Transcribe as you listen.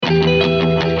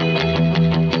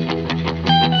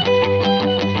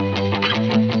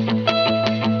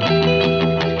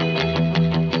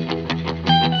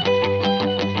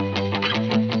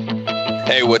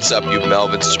What's up, you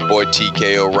Melvins? It's your boy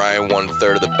TK Orion,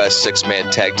 1/3 of the best six-man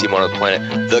tag team on the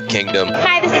planet, The Kingdom.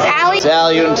 Hi, this is Allie.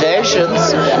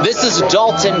 Salutations. This is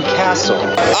Dalton Castle.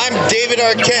 I'm David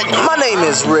Arquette. My name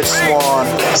is Rich Swan.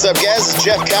 What's up, guys? It's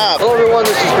Jeff Cobb. Hello, everyone.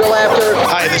 This is Bill Apter.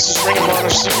 Hi, this is Ring of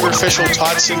Honor Super Official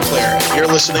Todd Sinclair. You're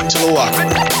listening to The Locker Room.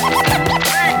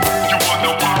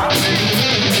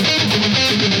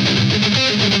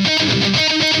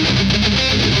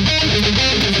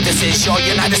 This is your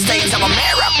United States of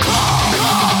America.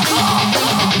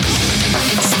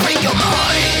 Speak your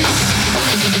mind.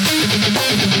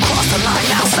 Cross the line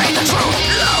now, say the truth.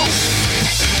 No.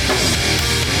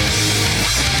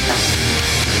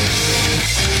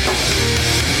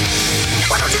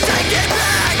 Why don't you take it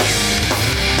back?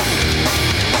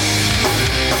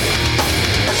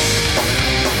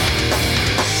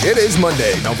 It is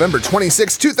Monday, November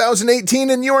 26,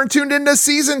 2018, and you are tuned into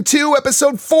Season 2,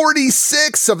 Episode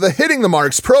 46 of the Hitting the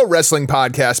Marks Pro Wrestling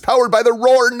Podcast, powered by the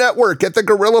Roar Network at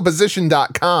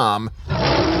thegorillaposition.com.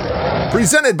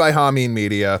 Presented by Hameen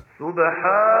Media.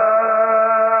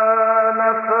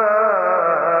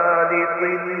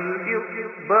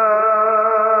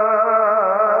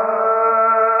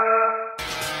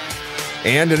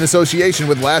 And in association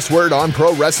with Last Word on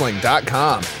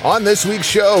ProWrestling.com. On this week's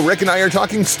show, Rick and I are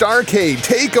talking Starrcade,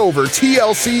 TakeOver,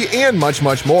 TLC, and much,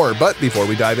 much more. But before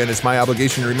we dive in, it's my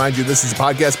obligation to remind you this is a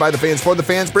podcast by the fans for the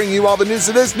fans, bringing you all the news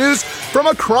that is news from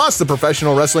across the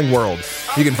professional wrestling world.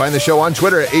 You can find the show on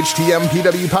Twitter at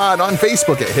HTMPWPod, on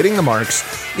Facebook at Hitting the Marks,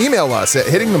 email us at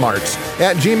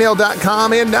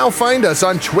hittingthemarks@gmail.com, and now find us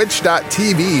on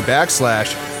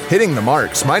twitch.tv/Hitting the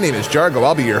Marks. My name is Jargo.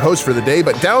 I'll be your host for the day,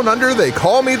 but down under, they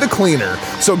call me the cleaner.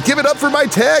 So give it up for my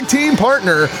tag team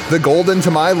partner, the golden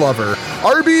to my lover,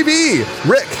 RBV.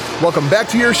 Rick, welcome back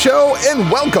to your show,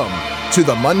 and welcome to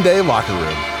the Monday Locker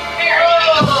Room.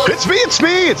 It's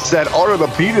me. It's that R of the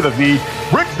B to the V.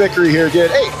 Rick Vickery here again.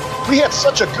 Hey, we had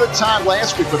such a good time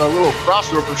last week with our little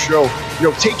crossover show,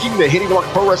 taking the Hitting the Mark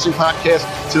Pro Wrestling Podcast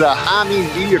to the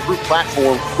Hameen Media Group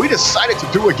platform. We decided to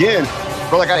do again.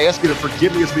 Well, I got to ask you to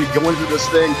forgive me as we go into this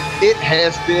thing. It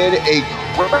has been a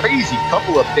crazy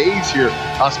couple of days here,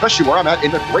 especially where I'm at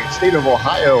in the great state of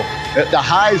Ohio. The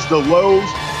highs, the lows,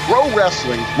 pro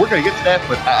wrestling. We're going to get to that,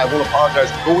 but I want to apologize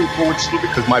going forward just a little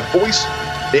bit because my voice,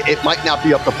 it might not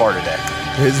be up to par today.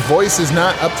 His voice is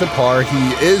not up to par.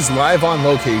 He is live on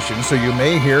location, so you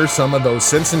may hear some of those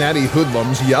Cincinnati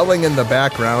hoodlums yelling in the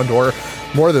background, or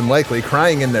more than likely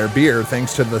crying in their beer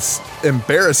thanks to the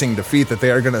embarrassing defeat that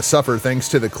they are going to suffer thanks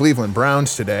to the Cleveland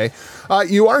Browns today.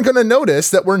 You are going to notice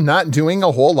that we're not doing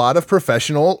a whole lot of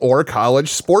professional or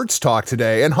college sports talk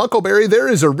today. And Huckleberry, there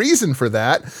is a reason for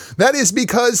that. That is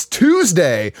because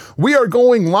Tuesday, we are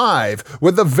going live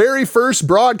with the very first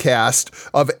broadcast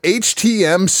of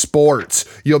HTM Sports.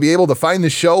 You'll be able to find the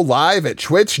show live at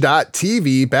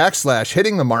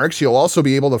twitch.tv/Hitting the Marks. You'll also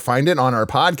be able to find it on our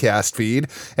podcast feed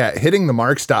at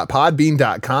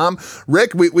hittingthemarks.podbean.com.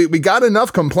 Rick, we got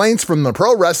enough complaints from the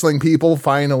pro wrestling people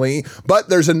finally, but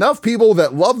there's enough people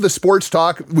that love the sports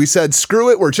talk. We said,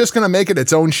 screw it. We're just going to make it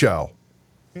its own show.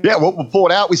 Yeah, we'll pull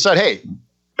it out. We said, hey,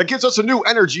 that gives us a new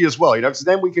energy as well. So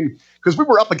then we can, because we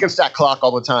were up against that clock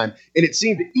all the time. And it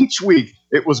seemed each week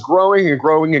it was growing and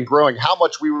growing and growing how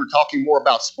much we were talking more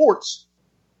about sports.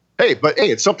 Hey,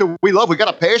 it's something we love. We got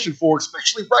a passion for,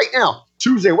 especially right now.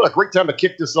 Tuesday, what a great time to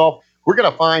kick this off. We're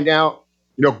going to find out,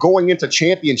 going into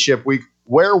championship week,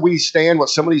 where we stand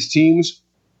with some of these teams.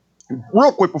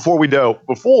 Real quick before we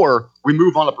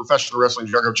move on to professional wrestling,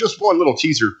 Jargo, just one little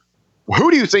teaser. Who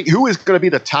do you think, who is going to be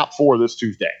the top four this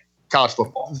Tuesday? College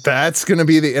football. That's going to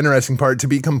be the interesting part. To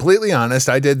be completely honest,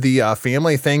 I did the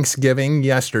family Thanksgiving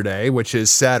yesterday, which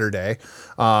is Saturday,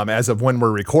 as of when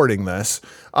we're recording this.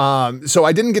 So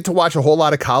I didn't get to watch a whole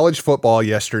lot of college football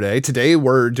yesterday. Today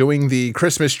we're doing the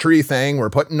Christmas tree thing. We're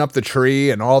putting up the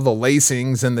tree and all the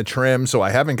lacings and the trim. So I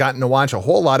haven't gotten to watch a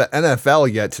whole lot of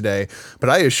NFL yet today, but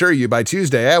I assure you by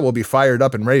Tuesday, I will be fired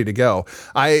up and ready to go.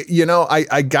 I know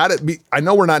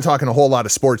we're not talking a whole lot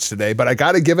of sports today, but I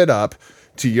got to give it up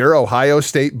to your Ohio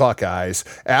State Buckeyes,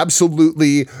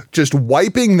 absolutely just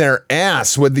wiping their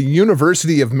ass with the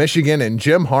University of Michigan and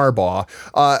Jim Harbaugh.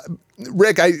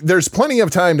 Rick, there's plenty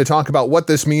of time to talk about what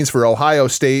this means for Ohio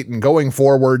State and going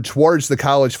forward towards the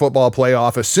college football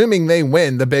playoff, assuming they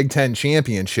win the Big Ten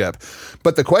championship.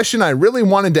 But the question I really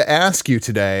wanted to ask you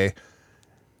today,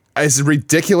 as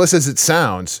ridiculous as it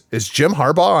sounds, is Jim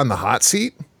Harbaugh on the hot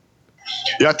seat?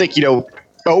 Yeah, I think,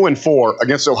 0-4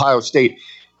 against Ohio State.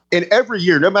 And every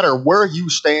year, no matter where you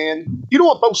stand, you don't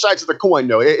want both sides of the coin,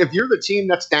 though. If you're the team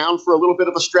that's down for a little bit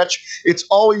of a stretch, it's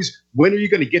always, when are you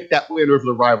going to get that win over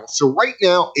the rival? So right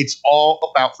now, it's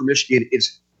all about, for Michigan,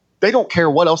 is They don't care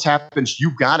what else happens.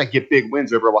 You got to get big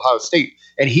wins over Ohio State.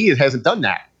 And he hasn't done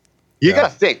that. You got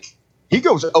to think. He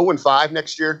goes 0-5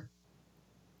 next year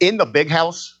in the big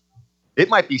house. It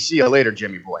might be see you later,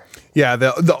 Jimmy boy. Yeah,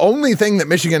 the only thing that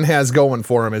Michigan has going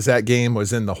for him is that game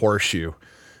was in the Horseshoe.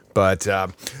 But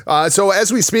so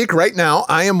as we speak right now,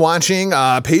 I am watching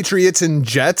Patriots and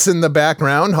Jets in the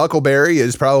background. Huckleberry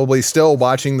is probably still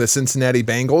watching the Cincinnati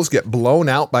Bengals get blown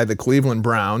out by the Cleveland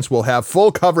Browns. We'll have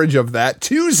full coverage of that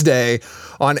Tuesday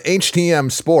on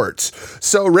HTM Sports.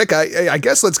 So, Rick, I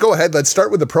guess let's go ahead. Let's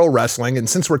start with the pro wrestling. And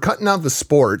since we're cutting out the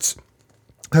sports,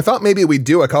 I thought maybe we'd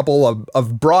do a couple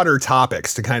of broader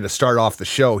topics to kind of start off the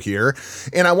show here.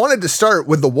 And I wanted to start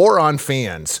with the war on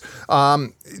fans.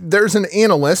 There's an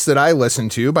analyst that I listen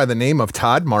to by the name of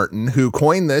Todd Martin who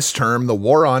coined this term, the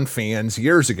war on fans,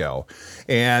 years ago.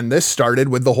 And this started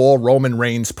with the whole Roman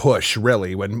Reigns push,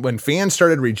 really. When fans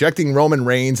started rejecting Roman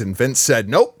Reigns and Vince said,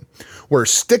 nope, we're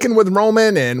sticking with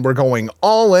Roman and we're going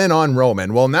all in on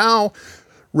Roman. Well, now,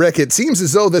 Rick, it seems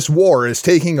as though this war is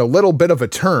taking a little bit of a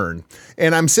turn,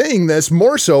 and I'm saying this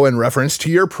more so in reference to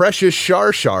your precious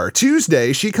Char.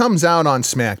 Tuesday, she comes out on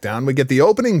SmackDown. We get the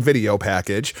opening video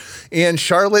package, and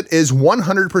Charlotte is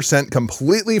 100%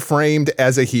 completely framed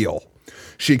as a heel.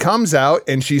 She comes out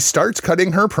and she starts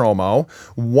cutting her promo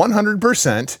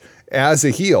 100% as a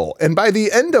heel. And by the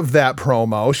end of that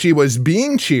promo, she was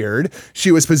being cheered.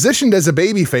 She was positioned as a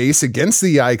babyface against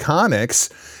the Iconics.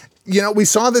 You know, we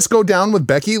saw this go down with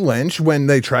Becky Lynch when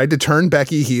they tried to turn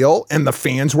Becky heel and the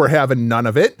fans were having none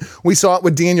of it. We saw it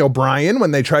with Daniel Bryan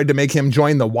when they tried to make him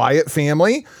join the Wyatt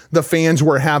family. The fans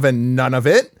were having none of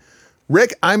it.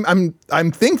 Rick, I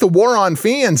think the war on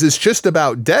fans is just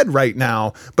about dead right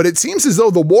now, but it seems as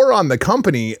though the war on the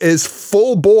company is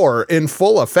full bore in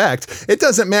full effect. It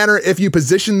doesn't matter if you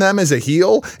position them as a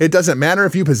heel. It doesn't matter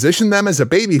if you position them as a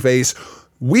babyface.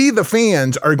 We, the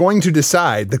fans, are going to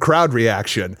decide the crowd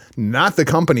reaction, not the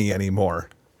company anymore.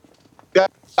 Yeah,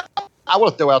 I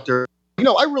want to throw out there,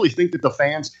 I really think that the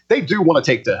fans, they do want to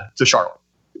take to Charlotte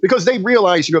because they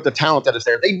realize, the talent that is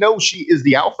there. They know she is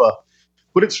the alpha,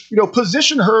 but it's,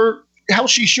 position her how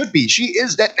she should be. She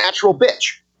is that natural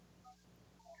bitch.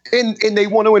 And they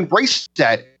want to embrace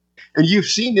that. And you've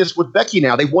seen this with Becky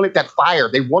now. They wanted that fire.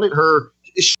 They wanted her.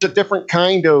 It's a different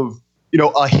kind of,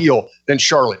 a heel than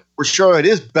Charlotte. Where Charlotte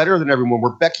is better than everyone,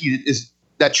 where Becky is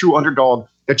that true underdog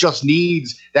that just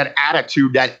needs that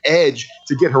attitude, that edge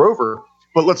to get her over.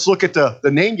 But let's look at the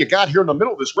name you got here in the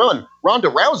middle of this run, Ronda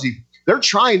Rousey. They're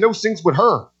trying those things with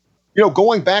her.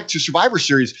 Going back to Survivor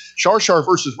Series, Char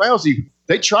versus Rousey,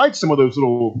 they tried some of those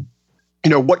little,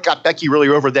 what got Becky really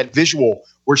over, that visual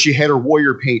where she had her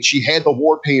warrior paint. She had the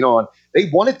war paint on. They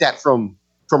wanted that from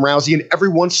Rousey, and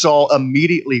everyone saw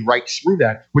immediately right through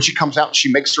that. When she comes out and she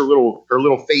makes her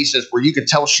little faces where you can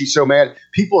tell she's so mad.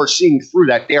 People are seeing through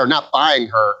that. They are not buying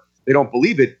her. They don't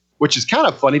believe it, which is kind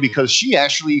of funny because she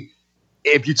actually,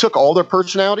 if you took all their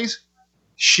personalities,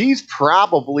 she's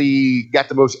probably got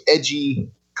the most edgy,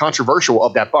 controversial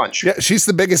of that bunch. Yeah, she's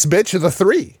the biggest bitch of the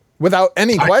three, without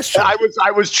any question.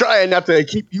 I was trying not to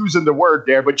keep using the word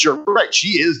there, but you're right.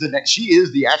 She is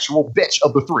the actual bitch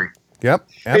of the three. Yep,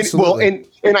 absolutely.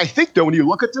 And I think though, when you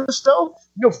look at this though,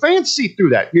 fans see through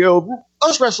that.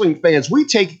 Us wrestling fans, we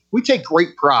take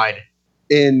great pride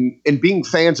in being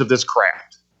fans of this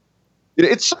craft.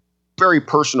 It's very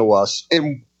personal to us,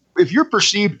 and if you're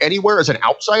perceived anywhere as an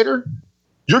outsider,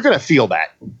 you're going to feel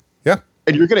that. Yeah,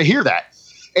 and you're going to hear that.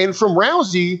 And from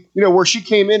Rousey, where she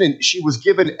came in and she was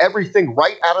given everything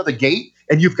right out of the gate,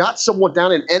 and you've got someone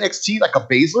down in NXT like a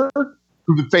Baszler,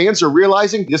 who the fans are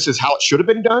realizing this is how it should have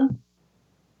been done.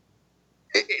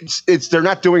 It's they're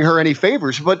not doing her any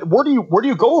favors. But where do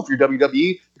you go if you're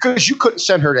WWE? Because you couldn't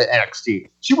send her to NXT.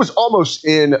 She was almost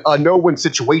in a no-win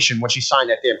situation when she signed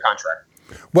that damn contract.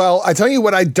 Well, I tell you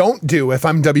what I don't do if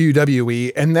I'm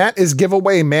WWE, and that is give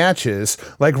away matches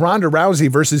like Ronda Rousey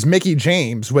versus Mickie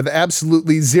James with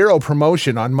absolutely zero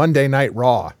promotion on Monday Night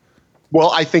Raw.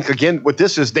 Well, I think, again, what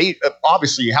this is, they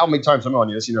obviously, how many times I'm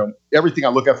on this, everything I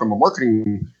look at from a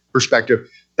marketing perspective,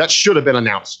 that should have been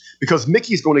announced because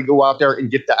Mickey's going to go out there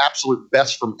and get the absolute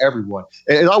best from everyone.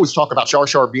 And I always talk about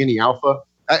Char being the alpha,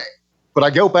 but I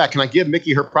go back and I give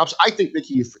Mickie her props. I think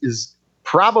Mickie is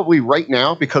probably right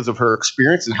now, because of her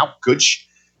experience and how good she,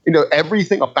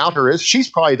 everything about her is, she's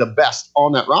probably the best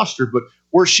on that roster. But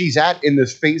where she's at in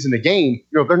this phase in the game,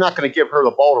 they're not going to give her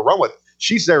the ball to run with.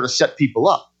 She's there to set people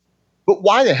up. But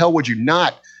why the hell would you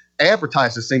not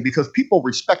advertise this thing? Because people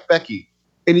respect Becky.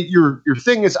 And your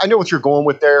thing is, I know what you're going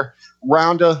with there.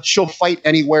 Ronda, she'll fight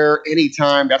anywhere,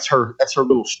 anytime. That's her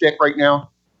little shtick right now.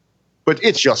 But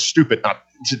it's just stupid not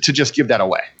to just give that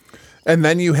away. And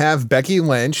then you have Becky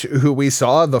Lynch, who we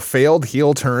saw the failed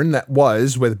heel turn that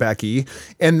was with Becky.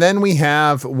 And then we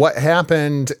have what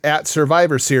happened at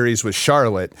Survivor Series with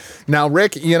Charlotte. Now,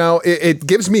 Rick, you know, it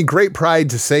gives me great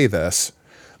pride to say this,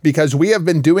 because we have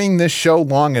been doing this show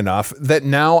long enough that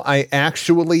now I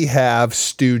actually have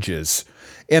stooges.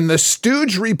 And the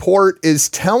Stooge report is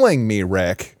telling me,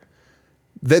 Rick,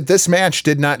 that this match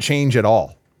did not change at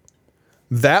all.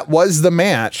 That was the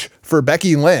match for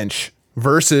Becky Lynch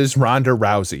versus Ronda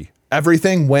Rousey.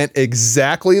 Everything went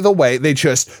exactly the way they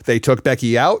took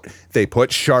Becky out, they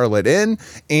put Charlotte in,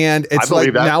 and it's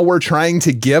like now we're trying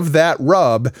to give that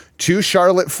rub to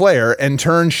Charlotte Flair and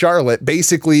turn Charlotte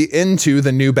basically into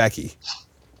the new Becky.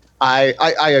 I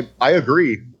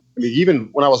agree. I mean, even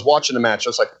when I was watching the match, I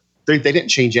was like, they didn't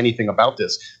change anything about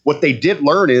this. What they did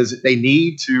learn is they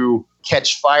need to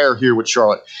catch fire here with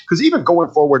Charlotte, because even going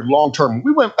forward long term,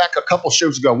 we went back a couple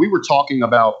shows ago, we were talking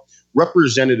about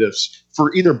representatives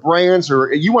for either brands,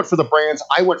 or you went for the brands,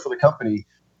 I went for the company.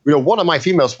 You know, one of my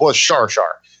females was Char,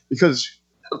 because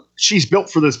she's built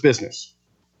for this business.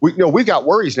 We've got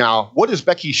worries now. What is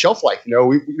Becky's shelf life?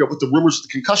 With the rumors of the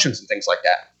concussions and things like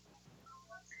that.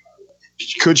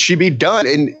 Could she be done?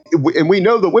 And we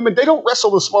know the women, they don't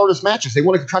wrestle the smartest matches. They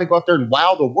want to try to go out there and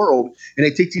wow the world, and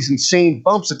they take these insane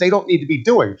bumps that they don't need to be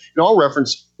doing. I'll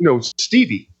reference,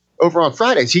 Stevie over on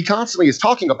Fridays. He constantly is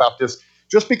talking about this.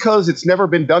 Just because it's never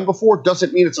been done before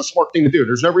doesn't mean it's a smart thing to do.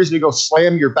 There's no reason to go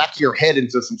slam your back of your head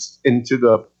into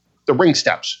the ring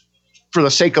steps for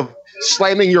the sake of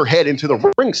slamming your head into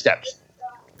the ring steps.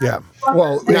 Yeah.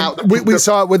 Well, now we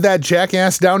saw it with that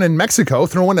jackass down in Mexico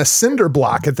throwing a cinder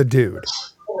block at the dude.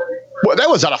 Well, that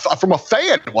was from a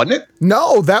fan, wasn't it?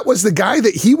 No, that was the guy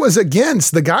that he was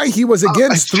against. The guy he was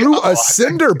against threw a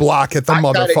cinder block at the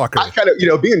motherfucker. I kind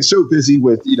of, being so busy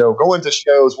with, going to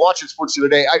shows, watching sports the other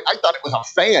day, I thought it was a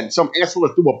fan, some asshole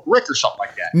that threw a brick or something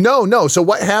like that. No. So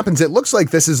what happens, it looks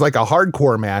like this is like a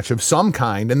hardcore match of some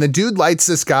kind, and the dude lights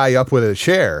this guy up with a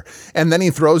chair, and then he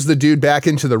throws the dude back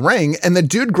into the ring, and the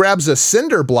dude grabs a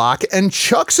cinder block and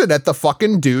chucks it at the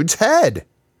fucking dude's head.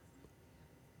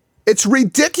 It's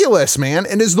ridiculous, man.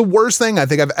 It is the worst thing I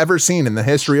think I've ever seen in the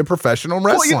history of professional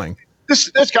wrestling. Well,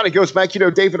 this kind of goes back,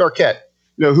 David Arquette,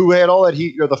 who had all that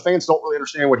heat. The fans don't really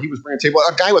understand what he was bringing to the table.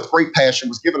 A guy with great passion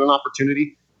was given an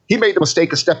opportunity. He made the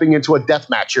mistake of stepping into a death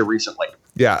match here recently.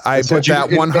 Yeah, I put that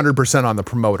 100% on the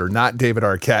promoter, not David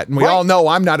Arquette. And we all know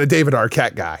I'm not a David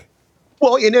Arquette guy.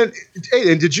 Well, and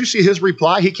did you see his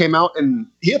reply? He came out and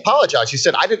he apologized. He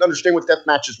said, I didn't understand what death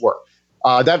matches were.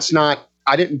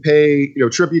 I didn't pay,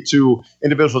 tribute to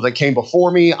individuals that came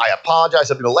before me. I apologize.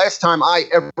 That'll be the last time I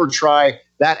ever try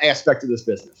that aspect of this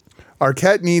business.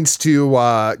 Arquette needs to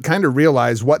kind of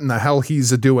realize what in the hell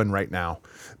he's doing right now,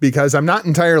 because I'm not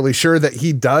entirely sure that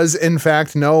he does, in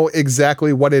fact, know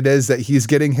exactly what it is that he's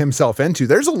getting himself into.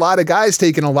 There's a lot of guys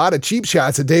taking a lot of cheap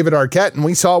shots at David Arquette, and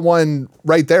we saw one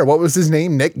right there. What was his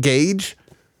name? Nick Gage?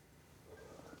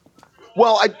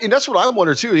 Well, and that's what I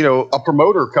wonder too. A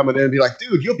promoter coming in and be like,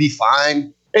 "Dude, you'll be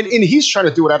fine," and he's trying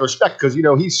to do it out of respect because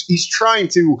he's trying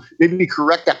to maybe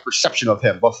correct that perception of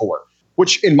him before.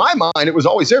 Which in my mind, it was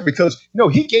always there because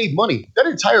he gave money. That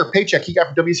entire paycheck he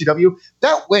got from WCW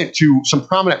that went to some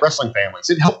prominent wrestling families.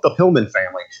 It helped the Pillman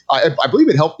family. I believe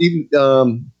it helped even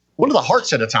one of the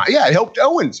Harts at a time. Yeah, it helped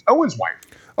Owen's wife.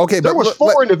 Okay, there was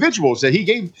four individuals that he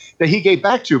gave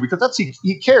back to because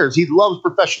he cares. He loves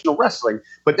professional wrestling.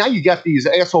 But now you got these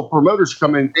asshole promoters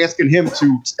coming asking him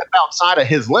to step outside of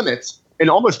his limits and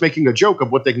almost making a joke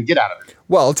of what they can get out of it.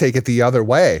 Well, take it the other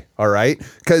way, all right?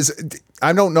 Because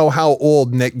I don't know how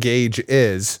old Nick Gage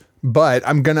is, but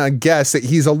I'm going to guess that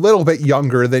he's a little bit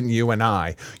younger than you and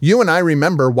I. You and I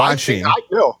remember watching.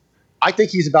 I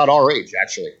think he's about our age,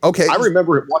 actually. Okay. I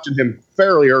remember watching him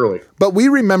fairly early. But we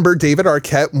remember David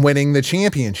Arquette winning the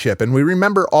championship, and we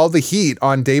remember all the heat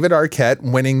on David Arquette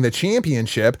winning the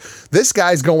championship. This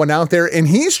guy's going out there, and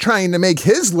he's trying to make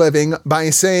his living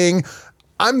by saying,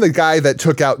 I'm the guy that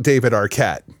took out David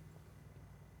Arquette.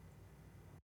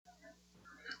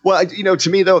 Well, to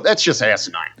me, though, that's just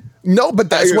asinine. No, but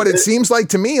that's what it seems like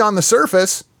to me on the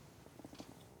surface.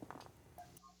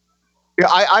 Yeah,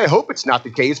 I hope it's not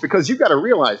the case because you've got to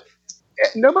realize,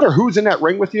 no matter who's in that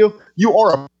ring with you, you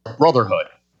are a brotherhood.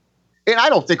 And I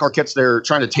don't think Arquette's there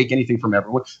trying to take anything from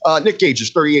everyone. Nick Gage is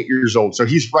 38 years old, so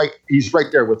he's right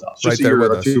there with us. Just a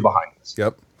year or two behind us.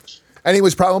 Yep. And he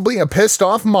was probably a pissed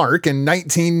off Mark in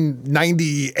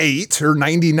 1998 or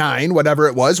 99, whatever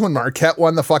it was, when Arquette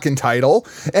won the fucking title.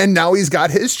 And now he's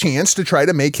got his chance to try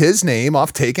to make his name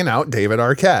off taking out David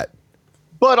Arquette.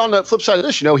 But on the flip side of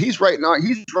this, he's right in our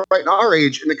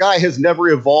age, and the guy has never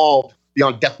evolved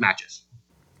beyond death matches.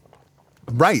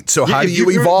 Right. So how You- do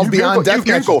you you- evolve you beyond Google- you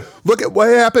deathmatch? Google. Look at what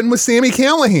happened with Sammy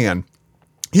Callahan.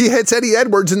 He hits Eddie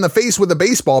Edwards in the face with a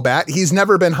baseball bat. He's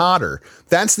never been hotter.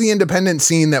 That's the independent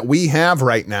scene that we have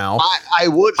right now. I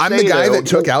would. I'm say, the guy though, that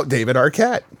took out David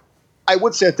Arquette. I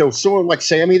would say that though, someone like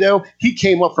Sammy though, he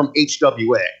came up from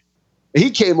HWA. He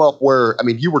came up where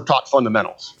you were taught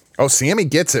fundamentals. Oh, Sammy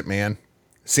gets it, man.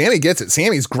 Sammy gets it.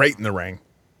 Sammy's great in the ring.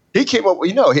 He came up,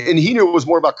 and he knew it was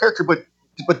more about character, but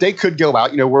they could go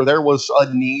out, where there was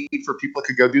a need for people that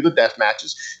could go do the death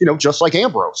matches, just like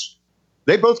Ambrose.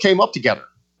 They both came up together.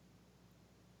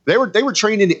 They were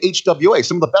trained in the HWA,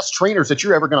 some of the best trainers that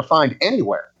you're ever going to find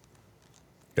anywhere.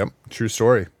 Yep, true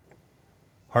story.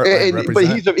 Heartland But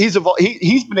represent.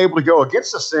 he's been able to go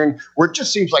against this thing where it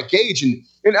just seems like Gage, and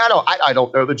I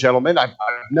don't know the gentleman. I've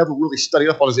never really studied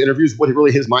up on his interviews, what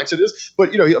really his mindset is.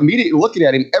 But immediately looking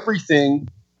at him, everything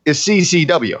is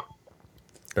CCW.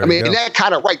 And that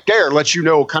kind of right there lets you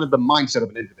know kind of the mindset of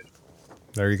an individual.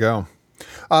 There you go.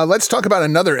 Let's talk about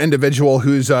another individual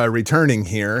who's returning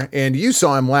here, and you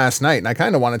saw him last night, and I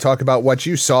kind of want to talk about what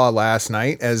you saw last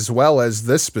night as well as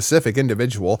this specific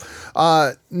individual.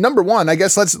 Number one, I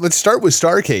guess let's start with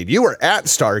Starrcade. You were at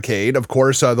Starrcade. Of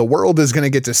course, the world is going to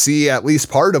get to see at least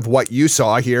part of what you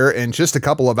saw here in just a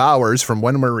couple of hours from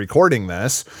when we're recording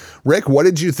this. Rick, what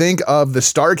did you think of the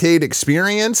Starrcade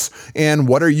experience, and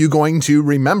what are you going to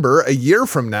remember a year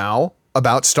from now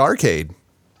about Starrcade?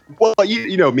 Well,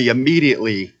 you know me,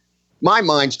 immediately, my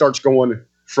mind starts going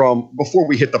from before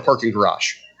we hit the parking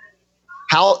garage.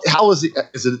 How is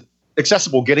it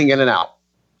accessible getting in and out?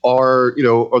 Are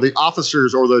the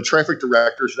officers or the traffic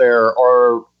directors there?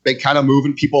 Are they kind of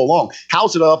moving people along?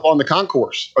 How's it up on the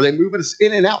concourse? Are they moving us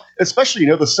in and out? Especially,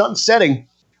 the sun's setting.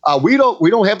 We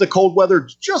don't have the cold weather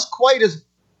just quite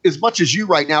as much as you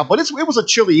right now, but it was a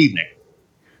chilly evening.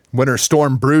 Winter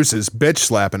Storm Bruce is bitch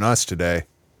slapping us today.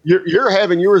 You're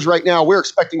having yours right now. We're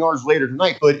expecting ours later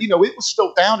tonight, but it was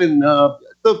still down in the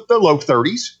low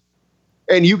 30s,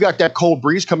 and you got that cold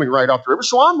breeze coming right off the river.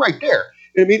 So I'm right there.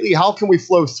 And immediately, how can we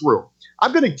flow through?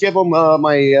 I'm going to give them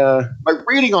my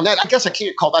rating on that. I guess I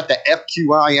can't call that the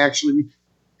FQI actually,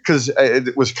 because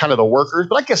it was kind of the workers,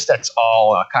 but I guess that's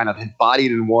all kind of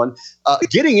embodied in one.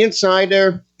 Getting inside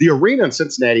there, the arena in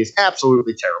Cincinnati is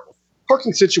absolutely terrible.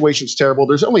 Parking situation's terrible.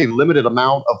 There's only a limited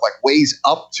amount of ways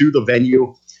up to the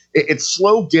venue. It's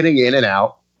slow getting in and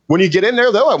out. When you get in there,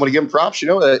 though, I want to give them props.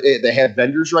 They had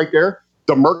vendors right there.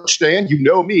 The merch stand,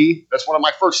 me, that's one of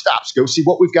my first stops. Go see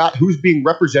what we've got, who's being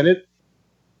represented.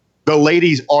 The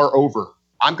ladies are over.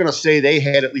 I'm going to say they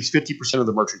had at least 50% of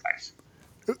the merchandise.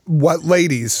 What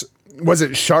ladies? Was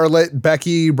it Charlotte,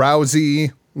 Becky,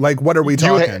 Rousey? What are we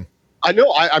talking? I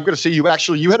know. I'm going to say you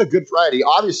had a good variety.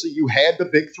 Obviously, you had the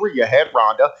big three. You had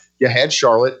Ronda, you had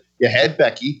Charlotte, you had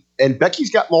Becky, and Becky's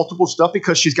got multiple stuff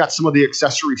because she's got some of the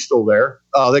accessories still there.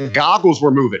 The goggles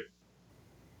were moving.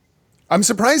 I'm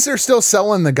surprised they're still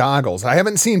selling the goggles. I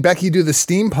haven't seen Becky do the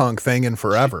steampunk thing in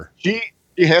forever. She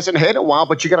hasn't had it in a while,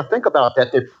 but you got to think about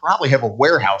that. They probably have a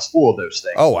warehouse full of those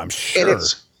things. Oh, I'm sure.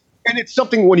 And it's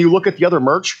something when you look at the other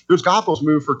merch, those goggles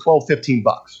move for $12,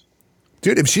 $15.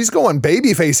 Dude, if she's going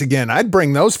babyface again, I'd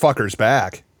bring those fuckers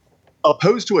back.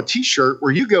 Opposed to a t-shirt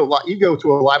where you go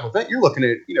to a live event, you're looking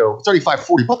at, $35,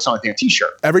 $40 on a damn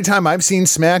t-shirt. Every time I've seen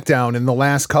SmackDown in the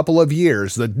last couple of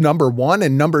years, the number one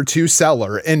and number two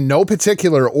seller in no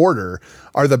particular order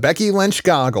are the Becky Lynch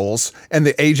goggles and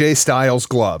the AJ Styles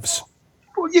gloves.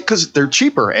 Well, yeah, because they're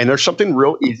cheaper and there's something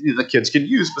real easy the kids can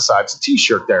use besides the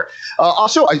t-shirt there.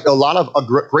 Also, a lot of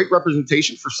great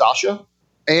representation for Sasha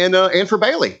and for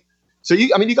Bayley. So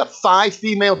you got 5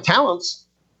 female talents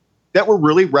that were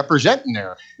really representing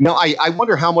there. Now, I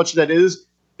wonder how much that is.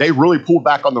 They really pulled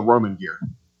back on the Roman gear.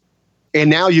 And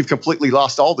now you've completely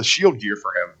lost all the Shield gear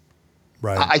for him.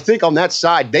 Right. I think on that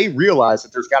side, they realize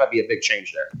that there's got to be a big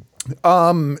change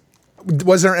there.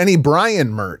 Was there any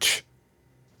Bryan merch?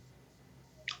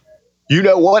 You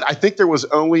know what? I think there was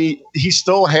he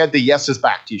still had the Yes is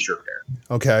Back t-shirt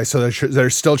there. Okay, so they're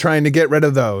still trying to get rid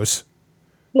of those.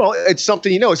 Well, it's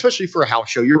something, especially for a house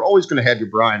show, you're always going to have your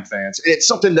Bryan fans. It's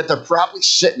something that they're probably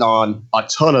sitting on a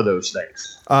ton of those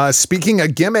things. Speaking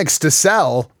of gimmicks to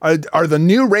sell, are the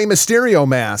new Rey Mysterio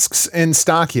masks in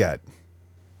stock yet?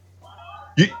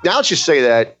 Now that you say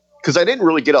that, because I didn't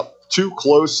really get up too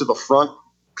close to the front,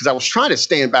 because I was trying to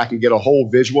stand back and get a whole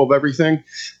visual of everything,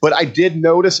 but I did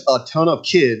notice a ton of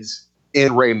kids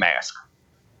in Rey mask.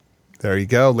 There you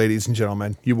go, ladies and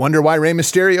gentlemen. You wonder why Rey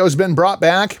Mysterio's been brought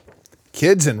back?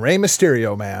 Kids in Rey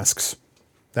Mysterio masks.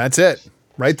 That's it.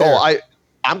 Right there. Oh,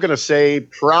 I'm going to say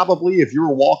probably if you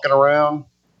were walking around,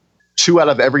 2 out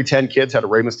of every 10 kids had a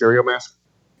Rey Mysterio mask.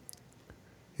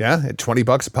 Yeah, at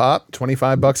 $20 a pop,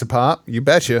 $25 a pop. You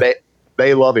betcha.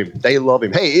 They love him. They love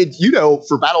him. Hey,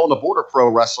 for Battle on the Border Pro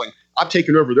Wrestling, I've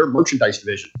taken over their merchandise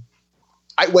division.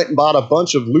 I went and bought a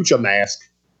bunch of lucha masks.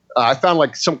 I found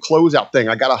like some closeout thing.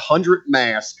 I got 100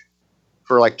 masks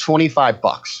for like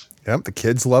 $25. Yep, the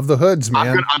kids love the hoods,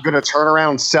 man. I'm gonna turn around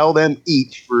and sell them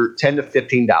each for $10 to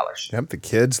 $15. Yep, the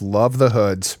kids love the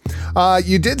hoods.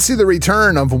 You did see the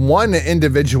return of one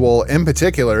individual in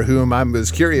particular whom I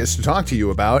was curious to talk to you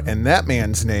about, and that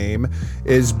man's name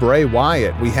is Bray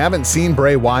Wyatt. We haven't seen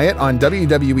Bray Wyatt on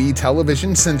WWE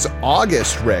television since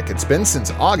August, Rick. It's been since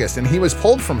August, and he was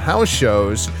pulled from house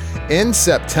shows in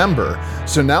September.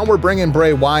 So now we're bringing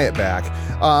Bray Wyatt back.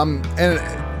 And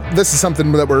this is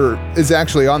something that is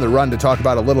actually on the run to talk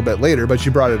about a little bit later, but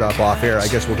you brought it up off air. I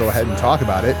guess we'll go ahead and talk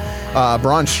about it.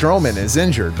 Braun Strowman is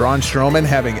injured. Braun Strowman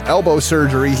having elbow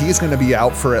surgery. He's going to be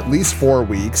out for at least 4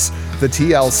 weeks. The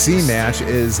TLC match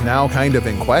is now kind of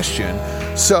in question.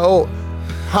 So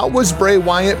how was Bray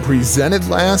Wyatt presented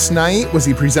last night? Was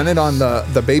he presented on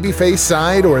the babyface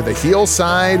side or the heel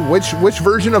side? Which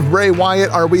version of Bray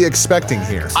Wyatt are we expecting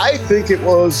here? I think it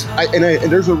was, and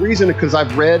there's a reason, because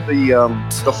I've read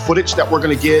the footage that we're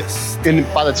going to get, and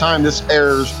by the time this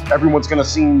airs, everyone's going to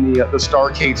see the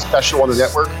Starrcade special on the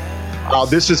network.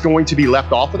 This is going to be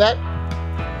left off of that.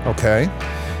 Okay.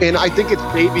 And I think it's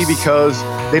maybe because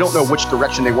they don't know which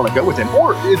direction they want to go with him.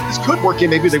 Or this could work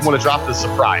in, maybe they want to drop the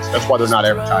surprise. That's why they're not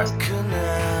advertising.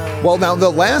 Well, now,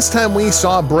 the last time we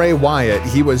saw Bray Wyatt,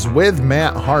 he was with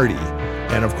Matt Hardy.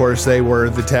 And, of course, they were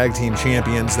the tag team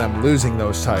champions, them losing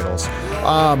those titles.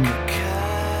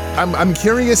 I'm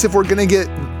curious if we're going to get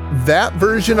that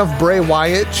version of Bray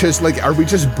Wyatt. Just like, are we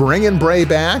just bringing Bray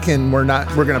back and we're going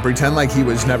to pretend like he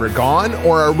was never gone?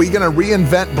 Or are we going to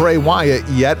reinvent Bray Wyatt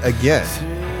yet again?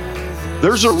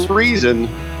 There's a reason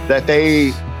that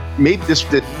they made this,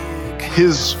 that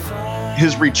his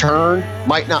return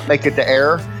might not make it to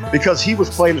air, because he was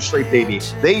playing a straight baby.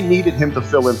 They needed him to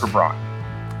fill in for Braun.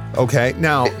 Okay,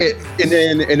 now and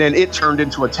then it turned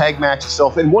into a tag match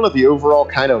itself. And one of the overall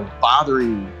kind of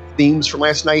bothering themes from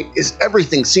last night is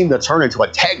everything seemed to turn into a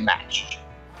tag match.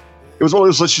 It was one of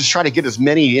those, let's just try to get as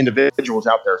many individuals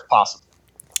out there as possible.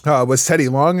 Was Teddy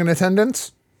Long in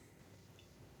attendance?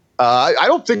 I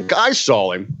don't think I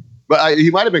saw him, but he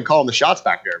might have been calling the shots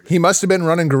back there. He must have been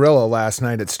running Gorilla last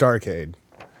night at Starrcade.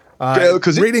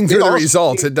 Reading through the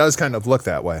results, it does kind of look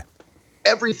that way.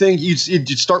 Everything, you'd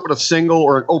start with a single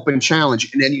or an open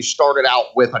challenge, and then you start it out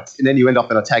with, and then you end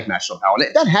up in a tag match somehow. And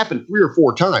that happened 3 or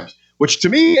 4 times, which to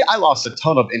me, I lost a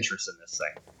ton of interest in this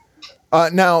thing.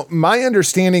 Now, my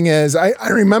understanding is, I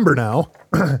remember now,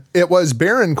 it was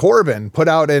Baron Corbin put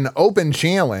out an open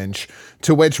challenge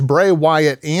to which Bray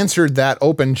Wyatt answered that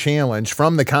open challenge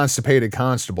from the Constipated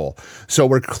Constable. So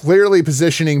we're clearly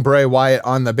positioning Bray Wyatt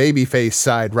on the babyface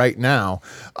side right now.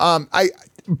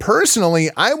 Personally,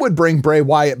 I would bring Bray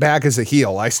Wyatt back as a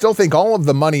heel. I still think all of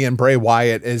the money in Bray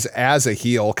Wyatt is as a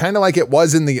heel, kind of like it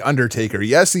was in The Undertaker.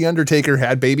 Yes, The Undertaker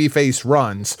had babyface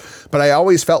runs, but I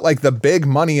always felt like the big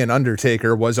money in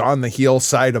Undertaker was on the heel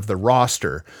side of the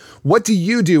roster. What do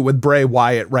you do with Bray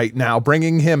Wyatt right now,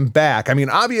 bringing him back? I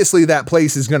mean, obviously that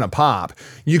place is going to pop.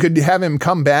 You could have him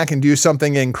come back and do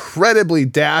something incredibly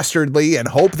dastardly and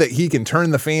hope that he can turn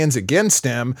the fans against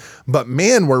him. But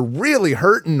man, we're really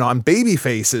hurting on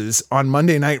babyfaces on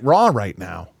Monday Night Raw right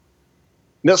now.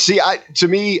 No, see, to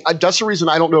me, that's the reason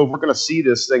I don't know if we're going to see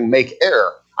this thing make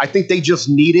air. I think they just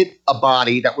needed a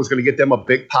body that was going to get them a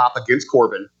big pop against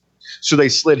Corbin. So they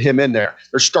slid him in there.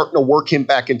 They're starting to work him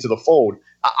back into the fold.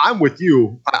 I'm with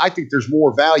you. I think there's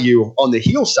more value on the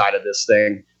heel side of this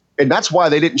thing. And that's why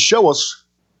they didn't show us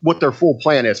what their full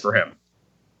plan is for him.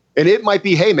 And it might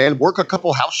be, hey, man, work a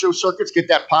couple house show circuits, get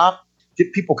that pop,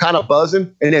 get people kind of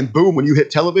buzzing. And then, boom, when you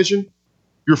hit television,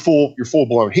 you're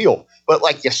full-blown heel. But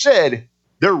like you said,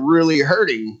 they're really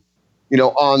hurting,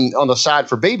 on the side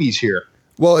for babies here.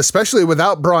 Well, especially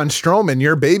without Braun Strowman,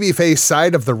 your babyface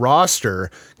side of the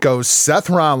roster goes Seth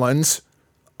Rollins,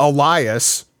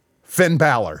 Elias, Finn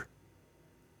Balor.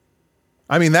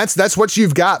 I mean, that's what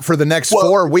you've got for the next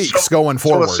 4 weeks going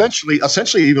forward. So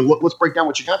essentially, even let's break down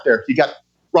what you got there. You got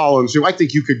Rollins, who I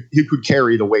think he could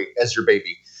carry the weight as your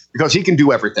baby because he can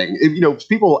do everything.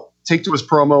 People take to his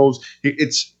promos.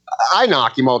 I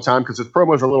knock him all the time because his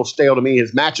promos are a little stale to me.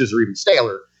 His matches are even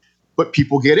staler. But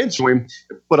people get into him.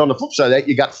 But on the flip side of that,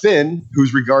 you got Finn,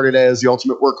 who's regarded as the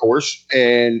ultimate workhorse,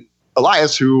 and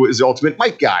Elias, who is the ultimate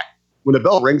mic guy. When the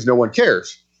bell rings, no one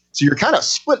cares. So you're kind of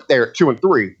split there at 2 and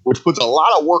 3, which puts a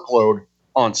lot of workload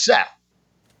on Seth.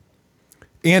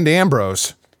 And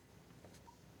Ambrose.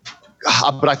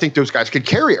 But I think those guys could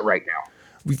carry it right now.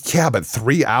 Yeah, but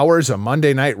 3 hours of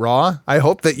Monday Night Raw? I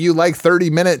hope that you like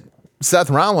 30-minute Seth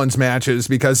Rollins matches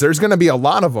because there's going to be a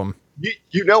lot of them.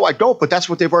 You know I don't, but that's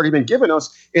what they've already been giving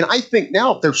us. And I think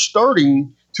now they're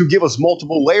starting to give us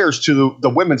multiple layers to the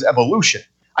women's evolution.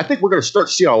 I think we're going to start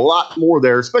seeing a lot more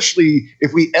there, especially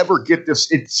if we ever get this.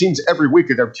 It seems every week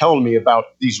that they're telling me about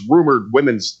these rumored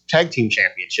women's tag team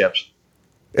championships.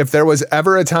 If there was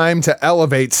ever a time to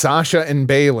elevate Sasha and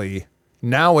Bayley,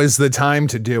 now is the time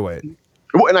to do it.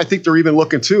 Well, and I think they're even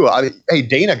looking too. Hey,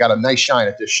 Dana got a nice shine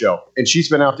at this show, and she's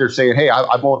been out there saying, "Hey,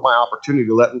 I want my opportunity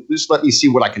to let me see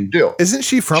what I can do." Isn't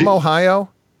she from Ohio?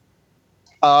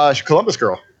 She's a Columbus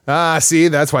girl. See,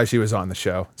 that's why she was on the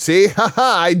show. See,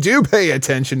 I do pay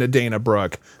attention to Dana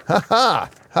Brooke. How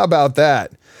about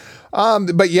that?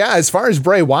 But yeah, as far as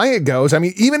Bray Wyatt goes, I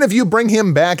mean, even if you bring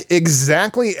him back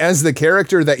exactly as the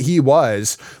character that he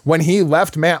was when he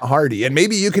left Matt Hardy, and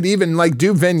maybe you could even like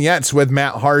do vignettes with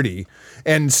Matt Hardy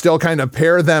and still kind of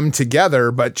pair them together,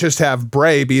 but just have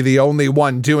Bray be the only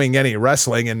one doing any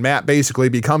wrestling, and Matt basically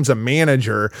becomes a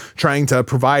manager trying to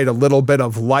provide a little bit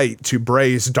of light to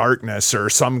Bray's darkness or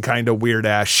some kind of weird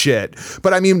ass shit.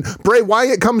 But I mean, Bray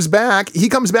Wyatt comes back. He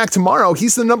comes back tomorrow.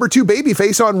 He's the number 2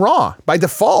 babyface on Raw by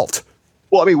default.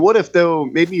 Well, I mean, what if though,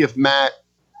 maybe if Matt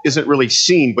isn't really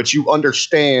seen, but you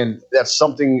understand that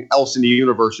something else in the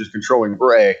universe is controlling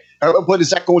Bray, but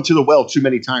is that going to the well too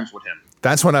many times with him?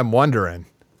 That's what I'm wondering.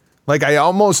 Like,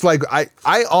 I'm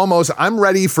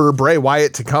ready for Bray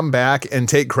Wyatt to come back and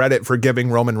take credit for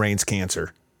giving Roman Reigns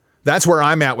cancer. That's where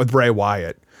I'm at with Bray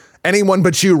Wyatt. Anyone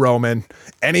but you, Roman.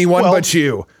 Anyone but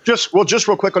you. Just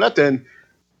real quick on that then.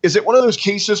 Is it one of those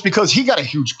cases, because he got a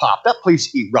huge pop, that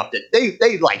place erupted.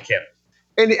 They like him.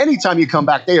 And anytime you come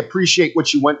back, they appreciate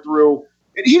what you went through.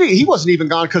 And he wasn't even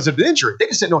gone because of an injury. They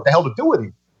just didn't know what the hell to do with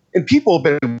him. And people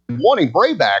have been wanting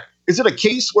Bray back. Is it a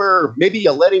case where maybe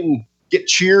you let him get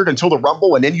cheered until the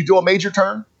Rumble and then you do a major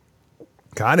turn?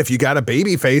 God, if you got a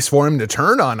baby face for him to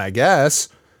turn on, I guess.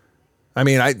 I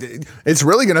mean, it's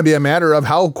really going to be a matter of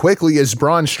how quickly is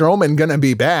Braun Strowman going to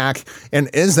be back, and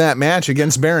is that match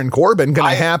against Baron Corbin going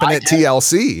to happen at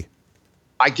TLC?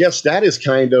 I guess that is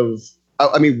kind of,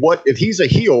 I mean, what if he's a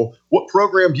heel, what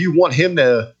program do you want him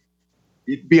to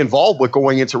be involved with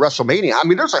going into WrestleMania? I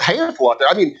mean, there's a handful out there.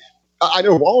 I mean, I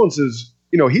know Rollins is,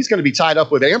 he's going to be tied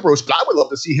up with Ambrose, but I would love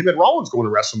to see him and Rollins going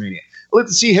to WrestleMania. I'd love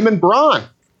to see him and Braun.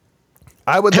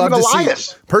 I would love to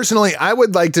see, personally, I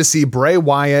would like to see Bray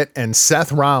Wyatt and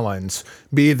Seth Rollins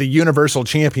be the Universal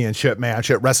Championship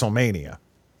match at WrestleMania.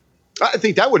 I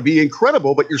think that would be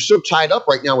incredible, but you're so tied up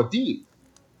right now with Dean.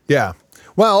 Yeah.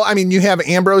 Well, I mean, you have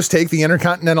Ambrose take the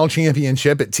Intercontinental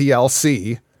Championship at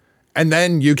TLC, and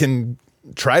then you can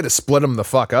try to split them the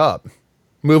fuck up.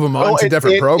 Move them on to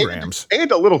different programs.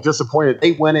 And a little disappointed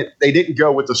they didn't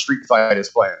go with the street fight as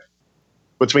planned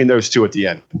between those two at the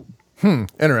end.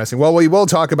 Interesting. Well, we will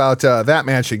talk about that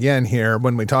match again here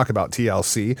when we talk about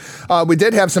TLC. We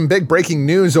did have some big breaking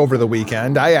news over the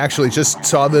weekend. I actually just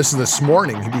saw this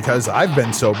morning because I've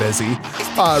been so busy.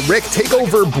 Rick,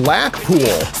 TakeOver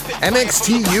Blackpool.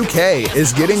 NXT UK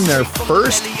is getting their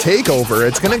first takeover.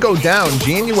 It's going to go down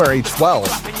January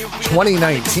 12th,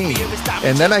 2019.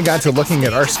 And then I got to looking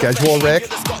at our schedule,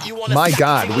 Rick. My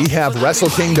God, we have Wrestle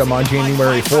Kingdom on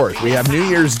January 4th. We have New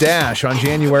Year's Dash on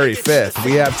January 5th.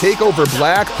 We have TakeOver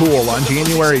Blackpool on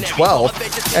January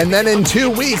 12th. And then in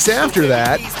 2 weeks after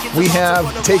that, we have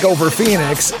TakeOver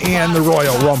Phoenix and the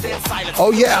Royal Rumble.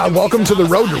 Oh yeah, welcome to the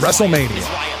road to WrestleMania.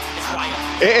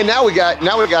 And now we got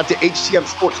the HTM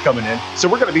Sports coming in. So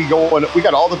we're going to be going, we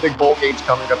got all the big bowl games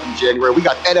coming up in January. We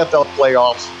got NFL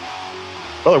playoffs.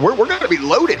 Well, we're going to be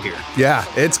loaded here. Yeah,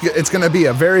 it's going to be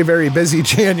a very, very busy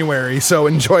January, so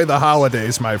enjoy the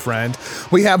holidays, my friend.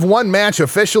 We have one match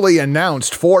officially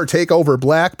announced for TakeOver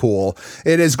Blackpool.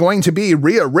 It is going to be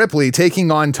Rhea Ripley taking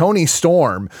on Toni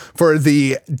Storm for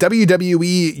the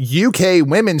WWE UK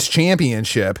Women's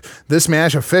Championship. This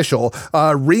match official.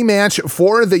 Rematch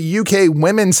for the UK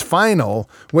Women's Final,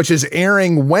 which is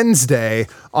airing Wednesday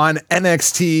on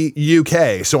NXT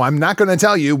UK. So I'm not going to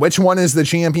tell you which one is the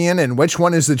champion and which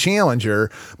one is the challenger,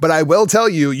 but I will tell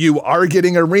you, you are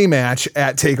getting a rematch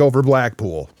at TakeOver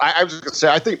Blackpool. I was going to say,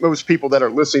 I think most people that are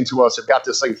listening to us have got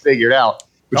this thing figured out.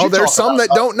 But there's some that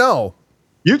don't know.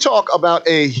 You talk about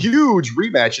a huge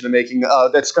rematch in the making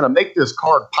that's going to make this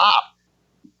card pop.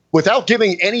 Without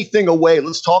giving anything away,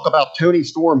 let's talk about Toni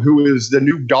Storm, who is the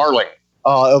new darling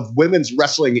of women's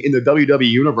wrestling in the WWE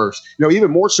universe.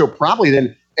 Even more so probably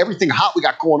than everything hot we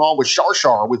got going on with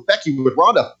Shar, with Becky, with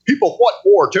Ronda. People want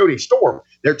more Toni Storm.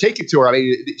 They're taking to her. I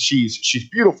mean, she's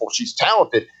beautiful. She's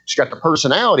talented. She's got the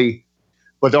personality.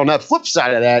 But on that flip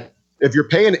side of that, if you're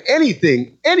paying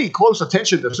any close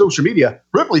attention to social media,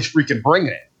 Ripley's freaking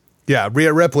bringing it. Yeah,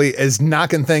 Rhea Ripley is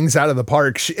knocking things out of the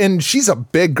park, and she's a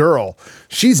big girl.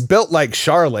 She's built like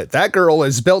Charlotte. That girl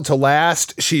is built to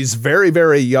last. She's very,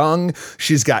 very young.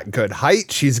 She's got good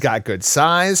height. She's got good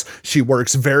size. She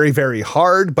works very, very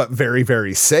hard, but very,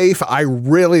 very safe. I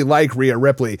really like Rhea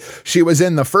Ripley. She was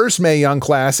in the first Mae Young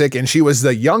Classic, and she was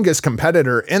the youngest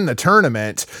competitor in the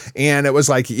tournament. And it was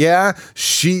like, yeah,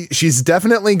 she's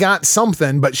definitely got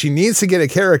something, but she needs to get a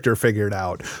character figured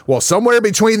out. Well, somewhere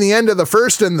between the end of the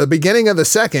first and the beginning of the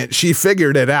second, she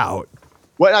figured it out.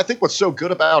 Well, I think what's so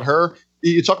good about her,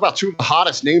 you talk about two of the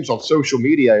hottest names on social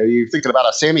media. You're thinking about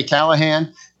a Sami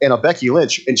Callihan and a Becky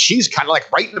Lynch, and she's kind of like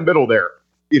right in the middle there.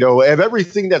 You know, of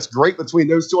everything that's great between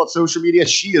those two on social media,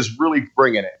 she is really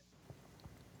bringing it.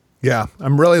 Yeah,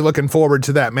 I'm really looking forward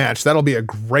to that match. That'll be a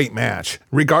great match,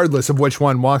 regardless of which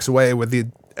one walks away with the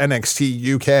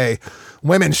NXT UK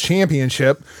Women's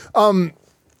Championship.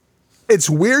 It's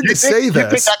weird to say this. You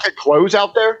think that could close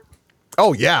out there?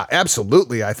 Oh, yeah,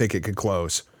 absolutely. I think it could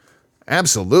close.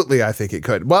 Absolutely, I think it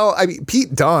could. Well, I mean,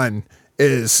 Pete Dunne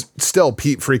is still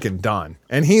Pete freaking Dunne,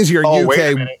 and he's your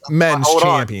UK men's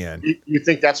champion. You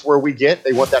think that's where we get?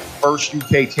 They want that first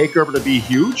UK takeover to be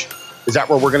huge? Is that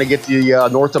where we're going to get the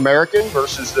North American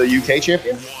versus the UK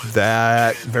champion?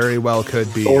 That very well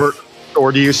could be.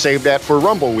 Or do you save that for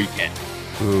Rumble weekend?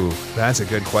 Ooh, that's a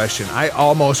good question. I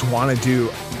almost want to do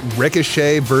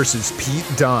Ricochet versus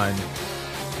Pete Dunne,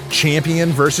 champion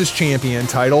versus champion,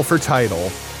 title for title,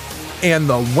 and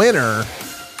the winner,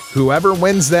 whoever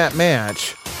wins that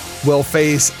match, will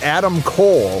face Adam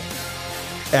Cole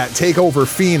at TakeOver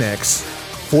Phoenix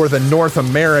for the North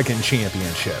American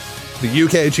Championship. The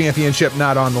UK Championship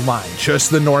not on the line, just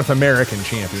the North American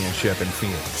Championship in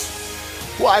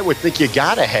Phoenix. Well, I would think you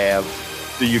got to have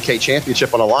the UK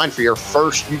Championship on the line for your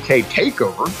first UK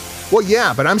takeover. Well,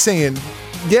 yeah, but I'm saying,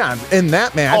 yeah, in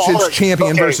that match, it's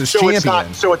champion versus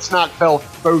champion. So it's not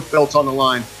both belts on the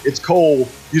line. It's Cole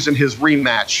using his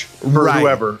rematch for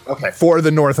whoever. Okay. For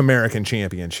the North American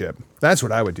Championship. That's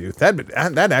what I would do.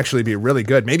 That'd actually be really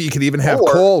good. Maybe you could even have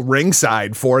Cole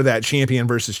ringside for that champion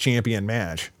versus champion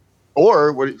match.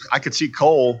 Or I could see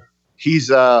Cole. He's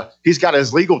got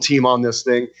his legal team on this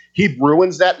thing. He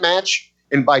ruins that match.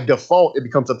 And by default, it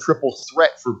becomes a triple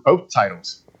threat for both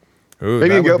titles. Ooh,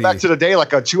 maybe you go back to the day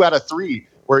like a 2 out of 3,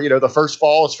 where the first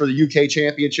fall is for the UK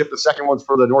Championship, the second one's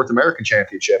for the North American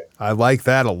Championship. I like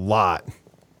that a lot.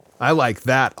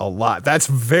 That's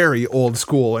very old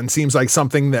school and seems like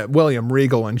something that William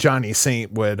Regal and Johnny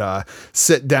Saint would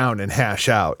sit down and hash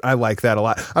out. I like that a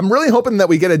lot. I'm really hoping that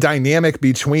we get a dynamic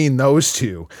between those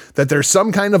two, that there's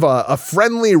some kind of a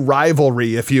friendly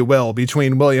rivalry, if you will,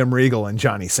 between William Regal and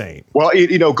Johnny Saint. Well,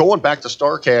 going back to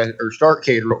Starrcade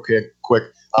real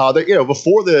quick,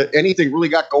 before anything really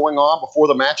got going on, before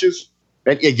the matches,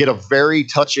 you get a very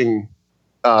touching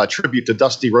tribute to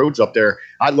Dusty Rhodes up there.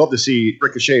 I'd love to see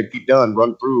Ricochet and Pete Dunne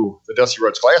run through the Dusty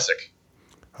Rhodes Classic.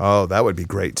 Oh, that would be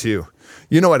great too.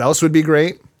 You know what else would be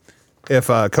great? If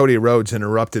Cody Rhodes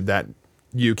interrupted that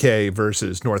UK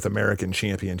versus North American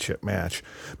Championship match.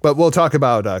 But we'll talk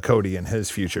about Cody and his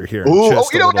future here.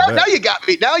 Now you got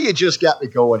me. Now you just got me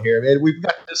going here, man. We've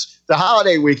got the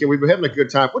holiday weekend. We've been having a good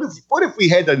time. What if we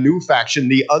had the new faction,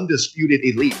 the Undisputed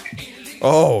Elite?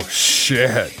 Oh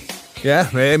shit. Yeah,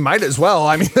 they might as well.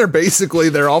 I mean,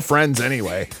 they're all friends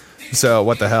anyway. So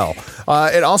what the hell?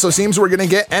 It also seems we're going to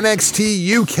get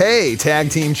NXT UK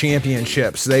Tag Team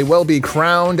Championships. They will be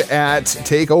crowned at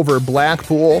TakeOver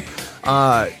Blackpool.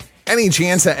 Any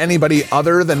chance that anybody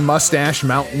other than Mustache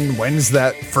Mountain wins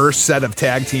that first set of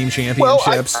tag team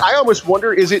championships? Well, I almost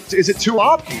wonder, is it too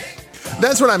obvious?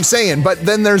 That's what I'm saying. But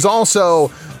then there's also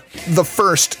the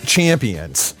first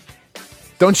champions.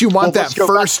 Don't you want that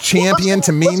first champion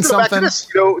to mean something?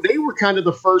 They were kind of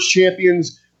the first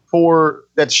champions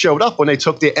that showed up when they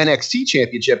took the NXT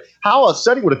championship. How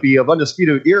upsetting would it be if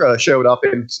Undisputed Era showed up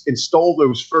and stole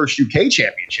those first UK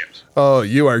championships? Oh,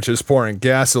 you are just pouring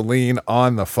gasoline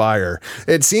on the fire.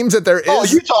 It seems that there is... Oh,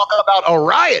 you talk about a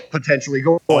riot potentially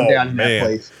going down in that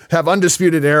place. Have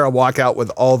Undisputed Era walk out with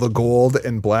all the gold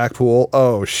in Blackpool.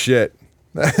 Oh, shit.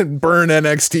 Burn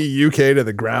NXT UK to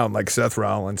the ground like Seth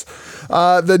Rollins.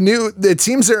 It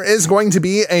seems there is going to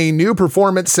be a new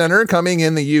performance center coming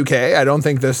in the UK. I don't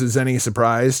think this is any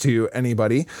surprise to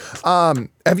anybody. Have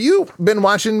you been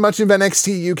watching much of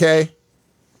NXT UK?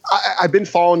 I've been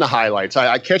following the highlights.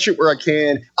 I catch it where I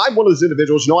can. I'm one of those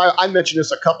individuals. I mentioned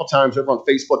this a couple times over on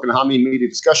Facebook and the Hameen Media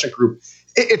discussion group.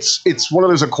 It's one of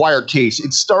those acquired tastes.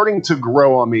 It's starting to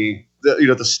grow on me.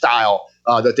 The style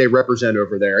that they represent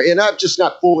over there, and I'm just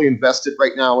not fully invested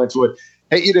right now into it.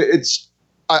 Hey,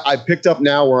 I picked up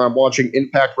now where I'm watching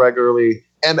Impact regularly,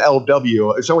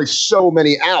 MLW. There's only so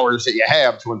many hours that you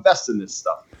have to invest in this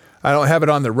stuff. I don't have it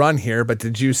on the run here, but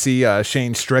did you see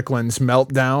Shane Strickland's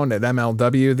meltdown at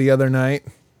MLW the other night?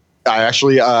 I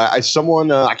actually, I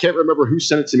can't remember who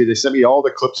sent it to me. They sent me all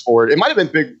the clips for it. It might have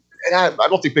been Big, and I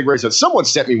don't think Big Ray said. Someone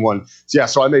sent me one.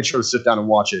 So I made sure to sit down and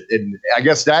watch it. And I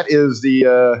guess that is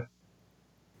that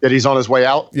he's on his way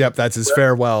out. Yep, that's his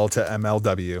farewell to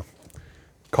MLW.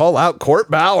 Call out Court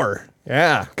Bauer.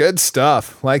 Yeah, good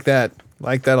stuff. Like that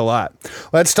a lot.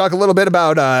 Let's talk a little bit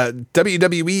about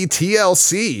WWE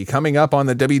TLC coming up on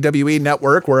the WWE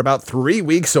Network. We're about 3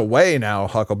 weeks away now,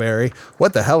 Huckleberry.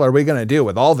 What the hell are we going to do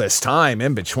with all this time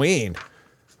in between?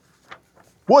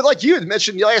 Well, like you had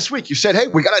mentioned last week, you said, hey,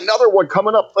 we got another one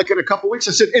coming up like in a couple weeks.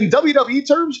 I said, in WWE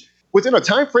terms, within a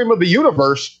time frame of the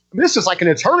universe, this is like an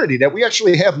eternity that we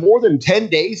actually have more than 10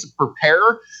 days to prepare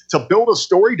to build a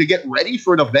story to get ready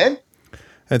for an event.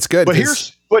 That's good.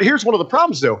 But here's one of the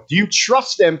problems, though. Do you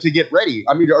trust them to get ready?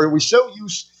 I mean, are we so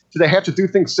used to they have to do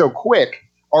things so quick?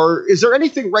 Or is there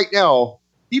anything right now,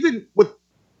 even with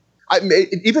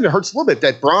it hurts a little bit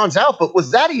that Braun's out, but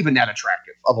was that even that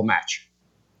attractive of a match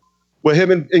with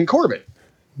him and Corbin?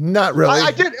 Not really.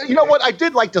 I did. You know what? I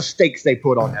did like the stakes they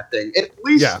put on that thing. At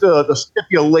least the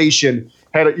stipulation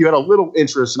you had a little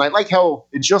interest, and I like how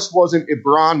it just wasn't if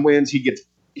Braun wins, he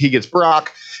gets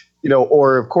Brock.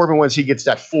 Or if Corbin wins, he gets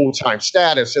that full-time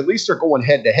status. At least they're going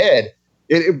head-to-head.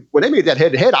 When they made that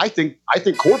head-to-head, I think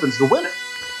Corbin's the winner.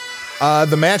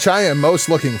 The match I am most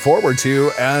looking forward to,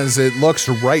 as it looks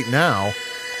right now,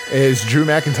 is Drew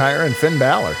McIntyre and Finn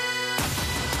Balor.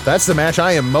 That's the match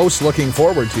I am most looking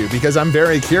forward to, because I'm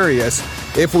very curious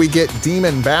if we get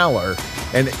Demon Balor.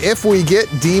 And if we get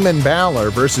Demon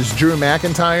Balor versus Drew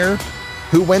McIntyre,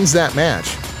 who wins that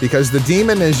match? Because the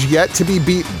Demon is yet to be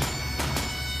beaten.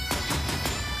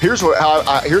 Here's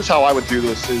how I would do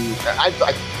this, and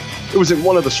it was in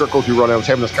one of the circles we run. I was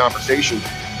having this conversation.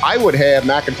 I would have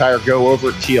McIntyre go over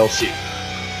at TLC,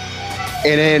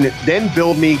 and then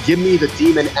give me the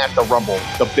Demon at the Rumble,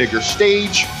 the bigger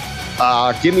stage.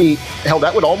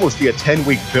 That would almost be a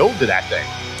 10-week build to that thing.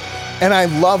 And I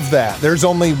love that. There's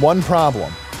only one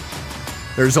problem.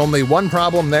 There's only one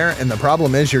problem there, and the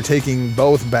problem is you're taking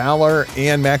both Balor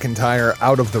and McIntyre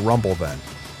out of the Rumble then.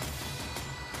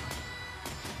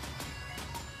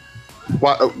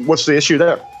 What's the issue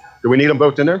there? Do we need them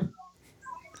both in there?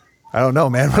 I don't know,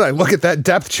 man. When I look at that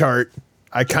depth chart,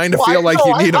 I kind of feel like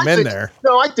you need them in there.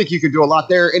 No, I think you could do a lot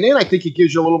there. And then I think it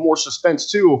gives you a little more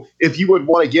suspense, too, if you would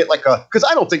want to get because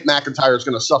I don't think McIntyre is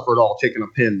going to suffer at all taking a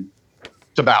pin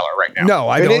to Balor right now. No,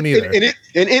 I don't either. And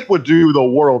it would do the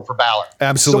world for Balor.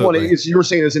 Absolutely. Someone, you were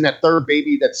saying, is in that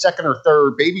second or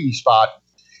third baby spot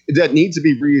that needs to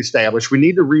be reestablished. We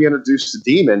need to reintroduce the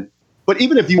Demon. But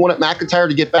even if you wanted McIntyre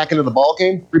to get back into the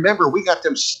ballgame, remember, we got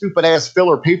them stupid-ass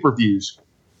filler pay-per-views.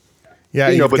 Yeah,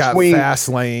 you've got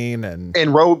Fastlane and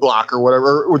Roadblock or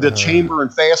whatever, or the Chamber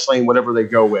and Fastlane, whatever they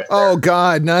go with. Oh,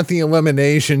 God, not the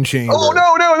Elimination Chamber. Oh,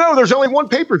 no. There's only one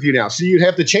pay-per-view now. So you'd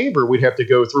have the Chamber we'd have to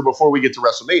go through before we get to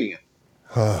WrestleMania.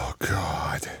 Oh,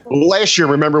 God. Last year,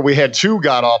 remember, we had two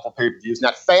god-awful pay-per-views.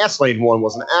 That Fastlane one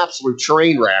was an absolute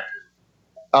train wreck.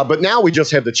 But now we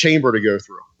just have the Chamber to go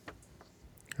through.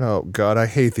 Oh, God, I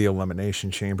hate the Elimination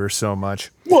Chamber so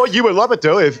much. Well, you would love it,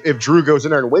 though, if Drew goes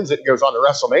in there and wins it and goes on to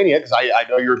WrestleMania, because I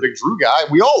know you're a big Drew guy.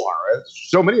 We all are. Right?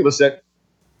 So many of us that...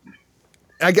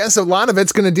 I guess a lot of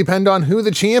it's going to depend on who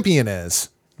the champion is,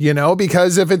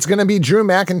 because if it's going to be Drew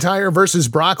McIntyre versus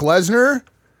Brock Lesnar,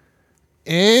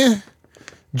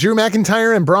 Drew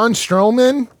McIntyre and Braun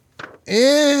Strowman,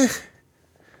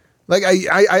 Like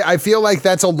I feel like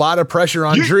that's a lot of pressure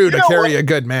on Drew to carry a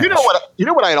good match. You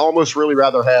know what I'd almost really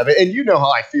rather have, and you know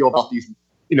how I feel about these,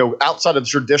 outside of the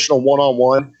traditional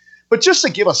one-on-one, but just to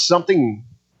give us something,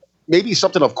 maybe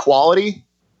something of quality.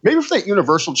 Maybe for that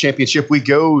Universal Championship, we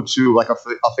go to like a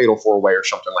Fatal 4-Way or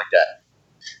something like that.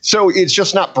 So it's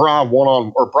just not Braun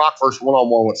or Brock versus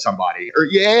one-on-one with somebody, or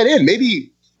you add in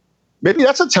maybe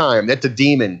that's a time that the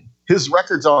Demon, his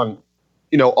record's on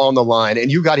the line, and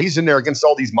he's in there against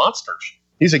all these monsters.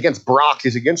 He's against Brock,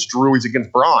 he's against Drew, he's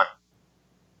against Braun.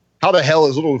 How the hell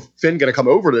is little Finn going to come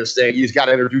over this thing? He's got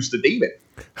to introduce the Demon.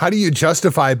 How do you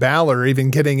justify Balor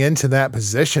even getting into that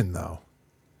position, though?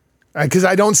 Because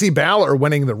I don't see Balor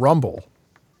winning the Rumble.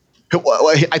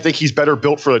 Well, I think he's better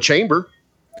built for the Chamber.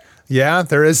 Yeah,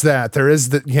 there is that.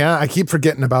 I keep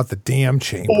forgetting about the damn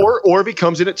Chamber. Or if he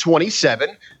comes in at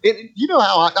 27. You know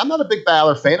how I'm not a big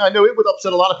Balor fan. I know it would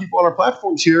upset a lot of people on our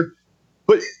platforms here.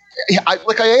 But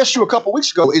like I asked you a couple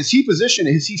weeks ago, is he positioned?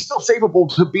 Is he still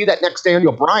savable to be that next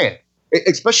Daniel Bryan,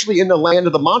 especially in the land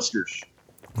of the monsters?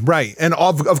 Right. And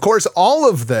of course, all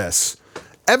of this,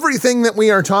 everything that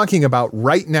we are talking about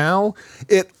right now,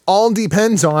 it all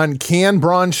depends on, can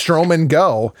Braun Strowman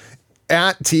go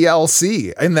at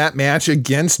TLC in that match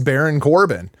against Baron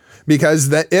Corbin?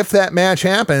 Because if that match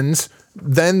happens,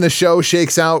 then the show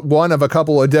shakes out one of a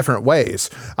couple of different ways.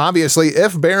 Obviously,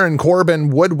 if Baron Corbin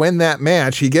would win that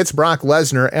match, he gets Brock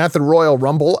Lesnar at the Royal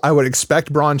Rumble. I would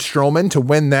expect Braun Strowman to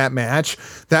win that match.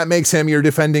 That makes him your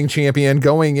defending champion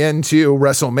going into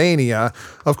WrestleMania.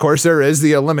 Of course, there is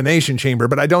the Elimination Chamber,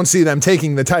 but I don't see them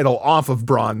taking the title off of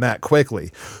Braun that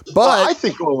quickly. But well, I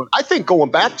think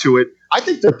going back to it, I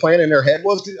think their plan in their head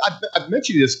was, I've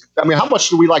mentioned this. I mean, how much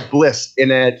do we like Bliss in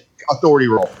that authority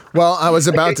role? Well, I was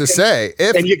about to say,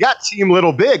 and you got Team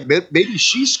Little Big, maybe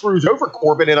she screws over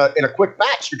Corbin in a quick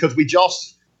match, because we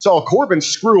just saw Corbin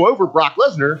screw over Brock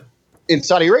Lesnar in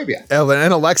Saudi Arabia.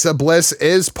 And Alexa Bliss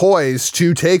is poised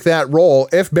to take that role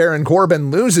if Baron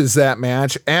Corbin loses that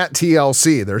match at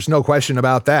TLC. There's no question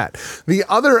about that. The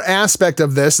other aspect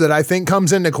of this that I think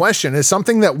comes into question is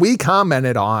something that we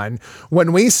commented on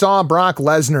when we saw Brock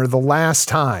Lesnar the last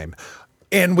time.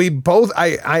 And we both,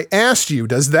 I asked you,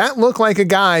 does that look like a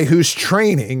guy who's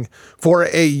training for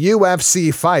a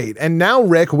UFC fight? And now,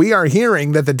 Rick, we are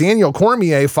hearing that the Daniel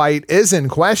Cormier fight is in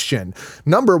question.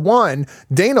 Number one,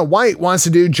 Dana White wants to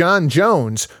do John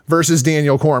Jones versus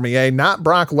Daniel Cormier, not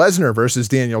Brock Lesnar versus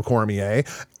Daniel Cormier.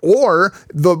 Or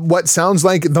what sounds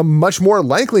like the much more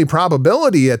likely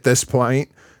probability at this point,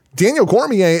 Daniel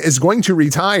Cormier is going to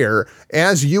retire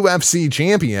as UFC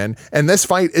champion, and this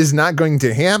fight is not going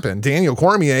to happen. Daniel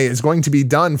Cormier is going to be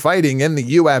done fighting in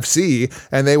the UFC,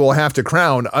 and they will have to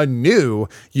crown a new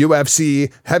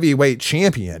UFC heavyweight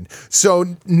champion.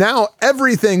 So now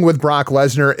everything with Brock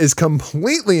Lesnar is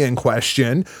completely in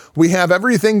question. We have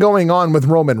everything going on with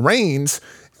Roman Reigns.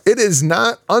 It is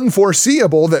not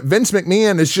unforeseeable that Vince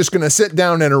McMahon is just going to sit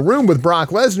down in a room with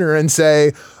Brock Lesnar and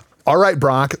say, all right,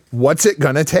 Brock, what's it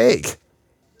going to take?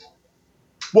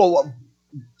 Well,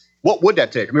 what would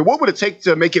that take? I mean, what would it take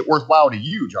to make it worthwhile to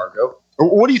you, Jargo? Or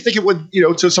what do you think it would,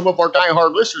 to some of our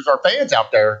diehard listeners, our fans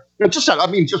out there, just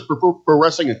for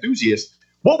wrestling enthusiasts,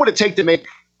 what would it take to make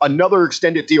another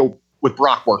extended deal with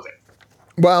Brock worth it?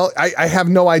 Well, I have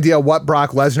no idea what Brock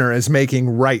Lesnar is making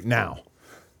right now.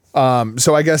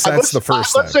 So I guess that's the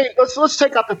first thing. Let's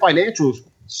take out the financials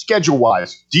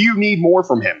schedule-wise. Do you need more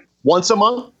from him? Once a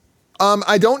month?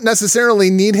 I don't necessarily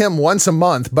need him once a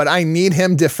month, but I need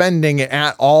him defending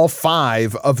at all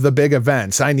 5 of the big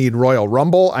events. I need Royal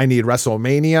Rumble, I need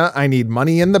WrestleMania, I need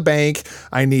Money in the Bank,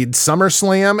 I need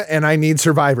SummerSlam, and I need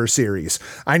Survivor Series.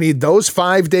 I need those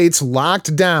 5 dates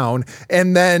locked down,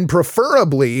 and then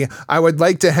preferably I would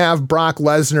like to have Brock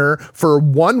Lesnar for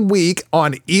 1 week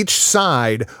on each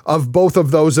side of both of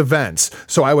those events.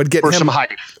 So I would get him some hype.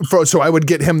 So I would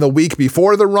get him the week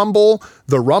before the Rumble,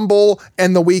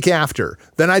 and the week after.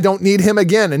 Then I don't need him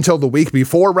again until the week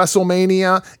before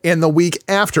WrestleMania and the week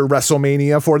after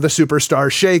WrestleMania for the Superstar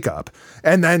Shakeup.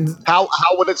 And then how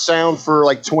would it sound for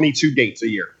like 22 dates a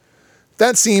year?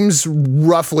 That seems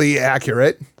roughly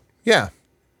accurate. Yeah.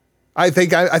 I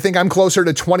think I'm closer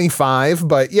to 25,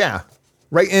 but yeah,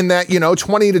 right in that,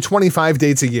 20 to 25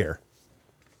 dates a year.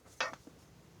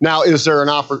 Now, is there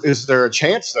a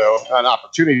chance though, an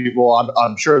opportunity? Well,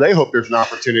 I'm sure they hope there's an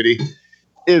opportunity.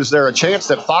 Is there a chance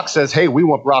that Fox says, hey, we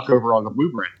want Brock over on the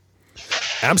Blue Brand?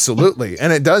 Absolutely.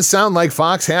 And it does sound like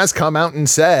Fox has come out and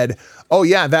said, oh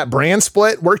yeah, that brand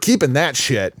split, we're keeping that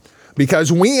shit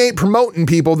because we ain't promoting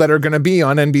people that are going to be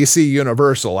on NBC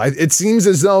Universal. It seems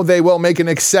as though they will make an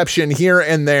exception here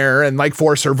and there and like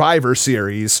for Survivor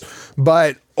Series.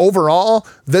 But overall,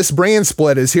 this brand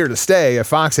split is here to stay if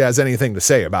Fox has anything to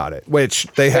say about it, which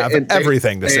they have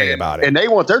everything to say about it. And they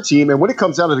want their team. And when it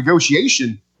comes down to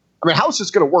negotiation, I mean, how is this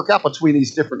going to work out between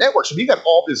these different networks? I mean, you got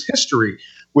all this history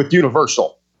with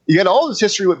Universal. You got all this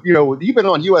history with, you've been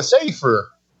on USA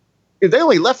they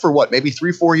only left for what, maybe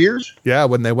 3-4 years? Yeah,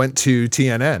 when they went to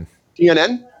TNN.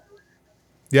 TNN?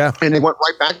 Yeah. And they went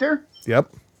right back there?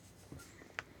 Yep.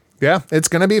 Yeah, it's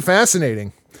going to be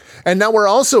fascinating. And now we're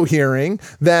also hearing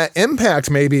that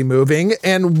Impact may be moving,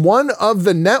 and one of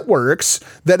the networks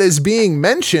that is being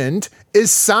mentioned is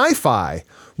Sci-Fi,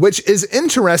 which is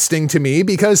interesting to me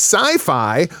because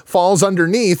Sci-Fi falls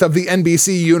underneath of the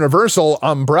NBC Universal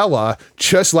umbrella,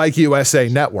 just like USA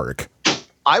Network.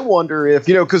 I wonder if,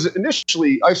 because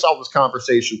initially I saw this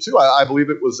conversation too. I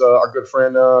believe it was our good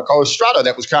friend Carlos Estrada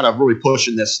that was kind of really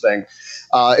pushing this thing.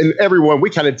 And everyone, we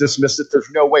kind of dismissed it.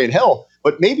 There's no way in hell.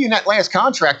 But maybe in that last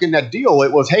contract, in that deal,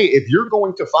 it was, hey, if you're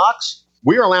going to Fox,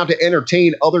 we're allowed to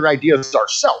entertain other ideas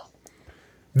ourselves.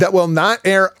 that will not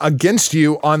air against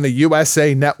you on the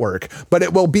USA Network, but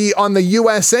it will be on the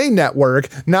USA Network,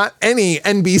 not any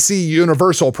NBC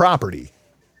Universal property.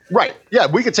 Right. Yeah,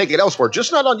 we could take it elsewhere,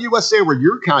 just not on USA where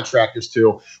your contract is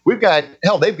to. We've got,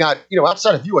 hell, they've got,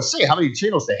 outside of USA, how many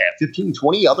channels they have? 15,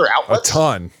 20 other outlets? A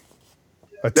ton.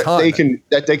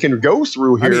 That they can go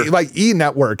through here. I mean, like E!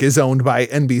 Network is owned by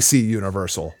NBC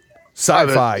Universal.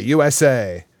 Sci-Fi,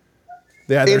 USA.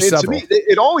 Yeah, there's several. To me,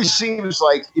 it always seems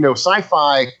like,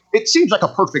 Sci-Fi, it seems like a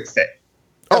perfect fit.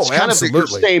 That's kind of your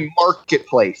same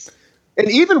marketplace.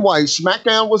 And even why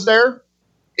SmackDown was there,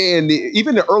 and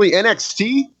even the early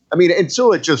NXT, I mean,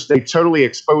 until they totally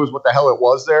exposed what the hell it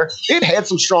was there, it had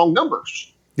some strong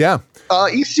numbers. Yeah.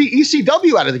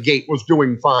 ECW out of the gate was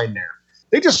doing fine there.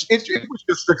 It was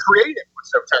just the creative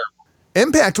was so terrible.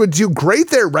 Impact would do great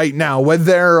there right now with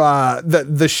their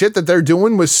the shit that they're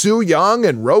doing with Sue Young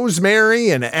and Rosemary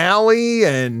and Allie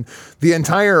and the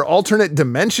entire alternate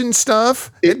dimension stuff.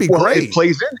 It'd be great.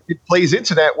 It plays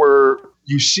into that where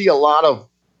you see a lot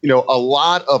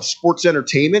of sports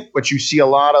entertainment, but you see a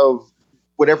lot of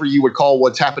whatever you would call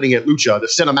what's happening at Lucha, the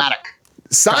cinematic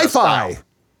sci-fi.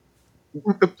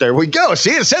 There we go.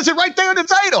 See, it says it right there in the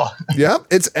title. Yep,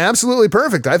 it's absolutely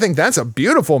perfect. I think that's a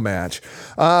beautiful match.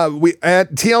 We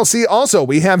at TLC also,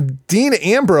 we have Dean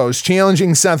Ambrose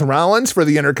challenging Seth Rollins for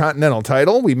the Intercontinental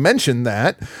title. We mentioned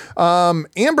that.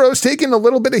 Ambrose taking a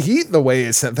little bit of heat the way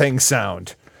things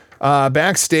sound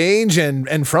backstage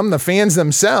and from the fans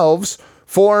themselves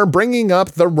for bringing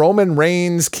up the Roman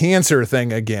Reigns cancer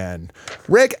thing again.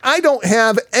 Rick, I don't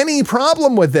have any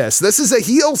problem with this. This is a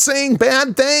heel saying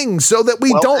bad things so that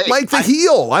we don't like the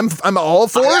heel. I'm all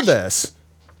for this.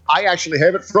 I actually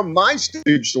have it from my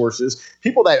stage sources,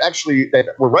 people that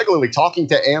were regularly talking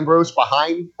to Ambrose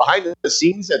behind the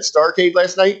scenes at Starrcade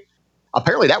last night.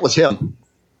 Apparently that was him.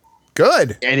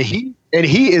 Good. And he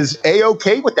is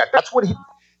A-okay with that. That's what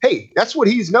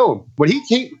he's known.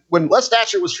 When Les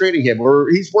Thatcher was training him, or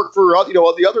he's worked for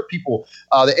the other people.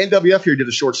 The NWF here did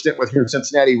a short stint with here in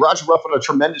Cincinnati. Roger Ruffin, a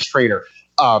tremendous trainer.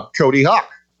 Cody Hawk.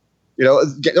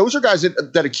 Those are guys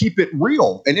that keep it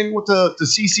real. And then with the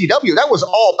CCW, that was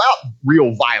all about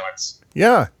real violence.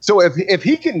 Yeah. So if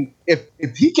he can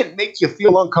make you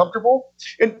feel uncomfortable,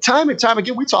 and time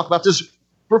again we talk about this,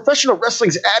 professional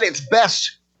wrestling's at its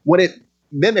best when it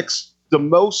mimics the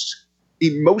most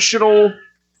emotional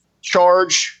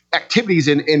charge activities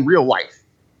in real life.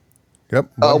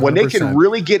 Yep. When they can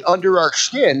really get under our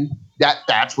skin,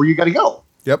 that's where you got to go.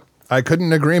 Yep. I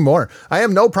couldn't agree more. I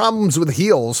have no problems with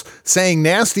heels saying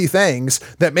nasty things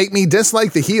that make me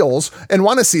dislike the heels and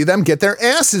want to see them get their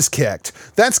asses kicked.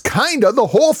 That's kind of the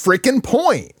whole freaking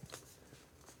point.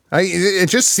 It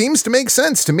just seems to make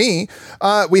sense to me.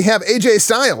 We have AJ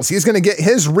Styles. He's going to get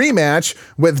his rematch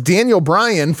with Daniel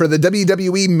Bryan for the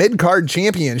WWE Mid-Card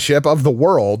Championship of the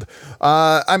world.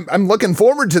 I'm looking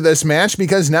forward to this match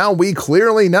because now we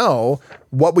clearly know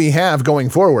what we have going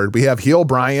forward. We have heel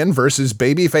Bryan versus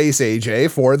babyface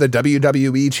AJ for the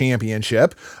WWE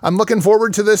Championship. I'm looking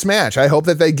forward to this match. I hope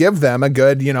that they give them a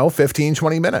good, 15,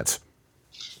 20 minutes.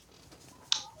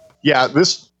 Yeah,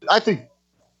 I think,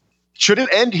 should it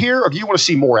end here, or do you want to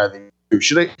see more out of it?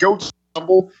 Should it go to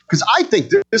Rumble? Because I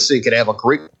think this thing could have a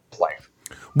great play.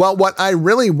 Well, what I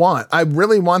really want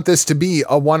this to be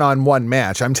a one-on-one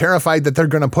match. I'm terrified that they're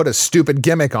going to put a stupid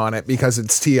gimmick on it because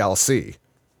it's TLC.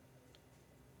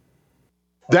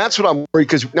 That's what I'm worried,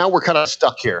 because now we're kind of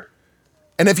stuck here.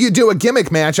 And if you do a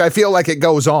gimmick match, I feel like it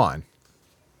goes on.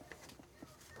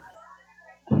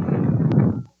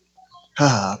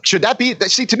 Should that be?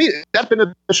 See, to me, that's been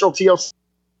an additional TLC.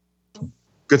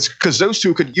 Because those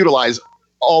two could utilize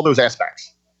all those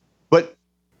aspects. But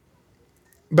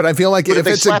I feel like if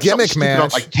it's a gimmick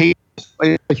match,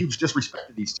 a huge disrespect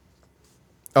to these two.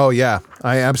 Oh yeah,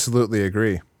 I absolutely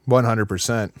agree,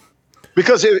 100%.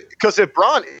 Because if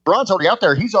Braun's already out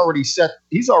there, he's already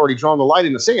drawn the line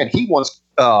in the sand. He wants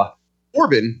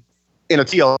Corbin in a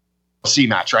TLC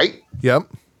match, right? Yep.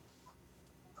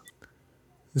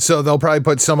 So they'll probably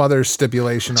put some other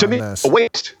stipulation on this. A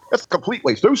waste. That's a complete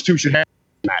waste. Those two should have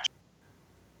a match.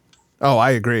 Oh,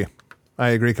 I agree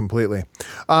completely.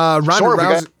 Ronda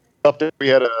Rousey. Up there, we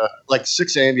had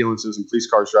 6 ambulances and police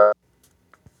cars driving.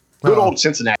 Good old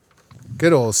Cincinnati.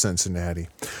 Good old Cincinnati.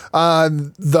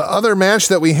 The other match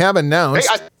that we have announced.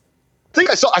 Hey,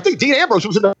 I think Dean Ambrose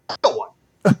was in the one.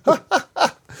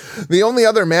 The only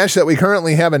other match that we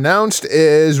currently have announced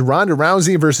is Ronda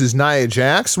Rousey versus Nia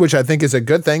Jax, which I think is a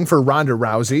good thing for Ronda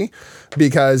Rousey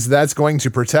because that's going to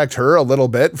protect her a little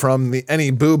bit from any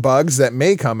boo bugs that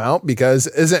may come out, because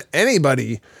isn't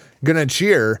anybody going to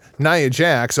cheer Nia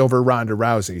Jax over Ronda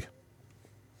Rousey?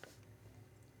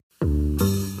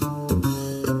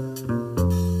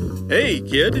 Hey,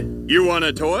 kid, you want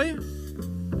a toy?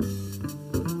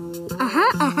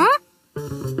 Uh-huh.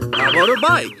 How about a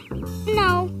bike?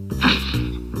 No.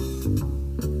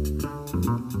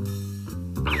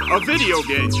 A video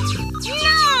game?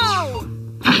 No!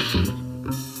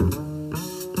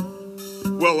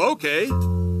 Well, okay.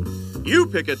 You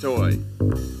pick a toy.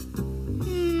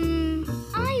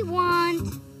 I want...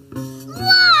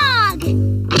 Log!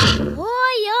 Boy,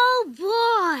 oh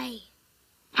boy!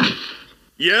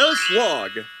 Yes,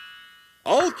 Log.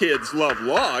 All kids love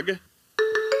Log.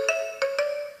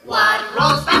 What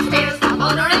rolls downstairs, the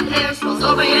motor impairs, rolls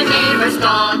over your neighbor's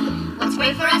dog. What's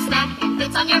great for a snack and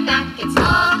fits on your back? It's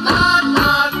Log, Log,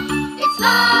 Log. It's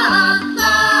Log,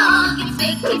 Log. It's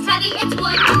big, it's heavy, it's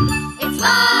wood. It's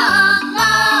Log,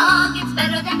 Log. It's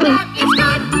better than that, it's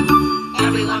good.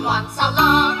 Everyone wants a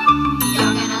log.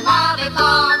 You're gonna love it,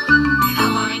 Log.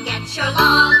 Come on and get your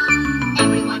log.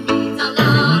 Everyone needs a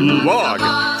log. Log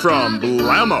from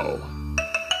Blammo.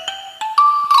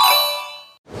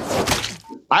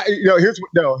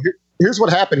 Here's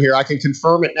what happened here. I can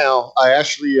confirm it now. I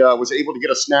actually was able to get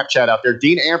a Snapchat out there.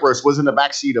 Dean Ambrose was in the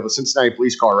backseat of a Cincinnati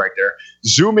police car right there,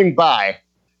 zooming by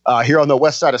here on the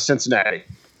west side of Cincinnati.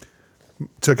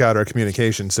 Took out our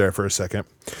communications there for a second.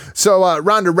 So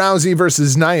Ronda Rousey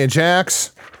versus Nia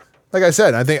Jax. Like I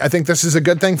said, I think this is a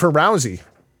good thing for Rousey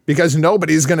because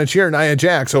nobody's going to cheer Nia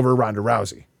Jax over Ronda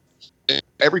Rousey.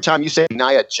 Every time you say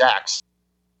Nia Jax.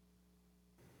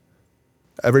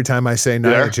 Every time I say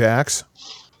Nia Jax.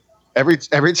 Every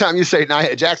time you say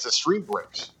Nia Jax, the stream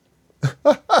breaks.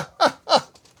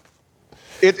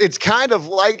 It's kind of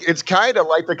like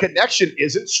the connection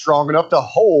isn't strong enough to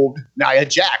hold Nia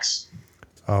Jax.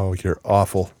 Oh, you're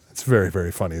awful. It's very,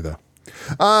 very funny though.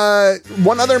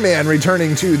 One other man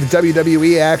returning to the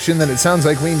WWE action that it sounds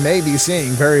like we may be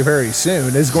seeing very, very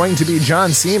soon is going to be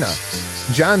John Cena.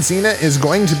 John Cena is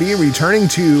going to be returning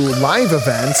to live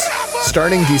events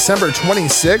starting December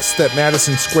 26th at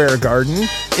Madison Square Garden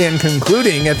and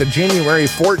concluding at the January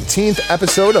 14th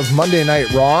episode of Monday Night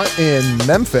Raw in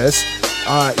Memphis.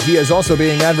 He is also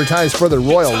being advertised for the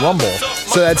Royal Rumble.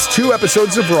 So that's 2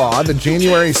 episodes of Raw, the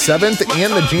January 7th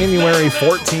and the January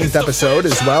 14th episode,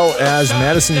 as well as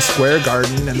Madison Square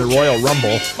Garden and the Royal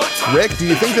Rumble. Rick, do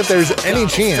you think that there's any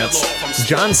chance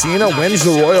John Cena wins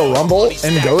the Royal Rumble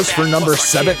and goes for number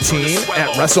 17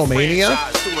 at WrestleMania?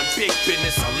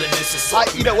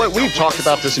 You know what? We've talked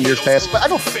about this in years past, but I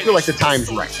don't feel like the time's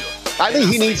right. I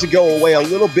think he needs to go away a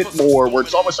little bit more where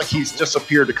it's almost like he's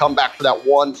disappeared to come back for that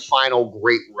one final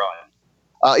great run.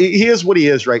 He is what he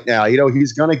is right now. You know,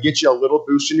 he's going to get you a little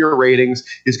boost in your ratings.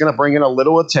 He's going to bring in a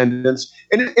little attendance.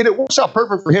 And it works out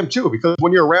perfect for him, too, because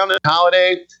when you're around the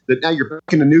holiday, that now you're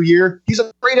back in the new year, he's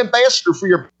a great ambassador for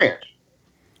your brand.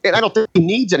 And I don't think he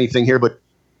needs anything here, but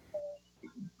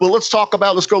let's go a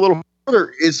little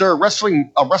further. Is there a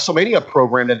WrestleMania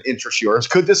program that interests you? Or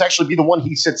could this actually be the one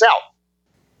he sits out?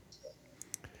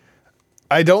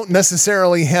 I don't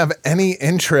necessarily have any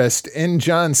interest in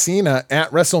John Cena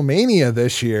at WrestleMania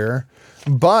this year,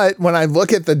 but when I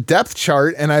look at the depth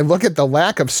chart and I look at the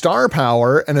lack of star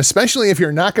power, and especially if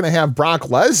you're not going to have Brock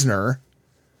Lesnar,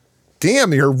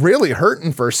 damn, you're really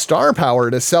hurting for star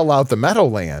power to sell out the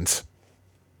Meadowlands.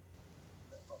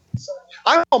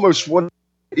 I almost want,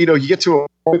 you get to a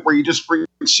point where you just bring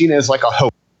Cena as like a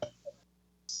host.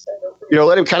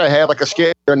 Let him kind of have like a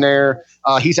scare in there.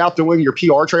 He's out doing your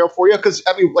PR trail for you because,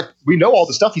 we know all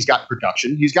the stuff he's got in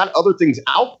production. He's got other things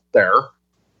out there.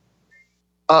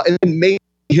 And then maybe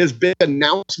his big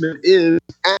announcement is,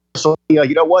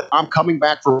 you know what? I'm coming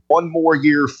back for one more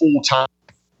year full time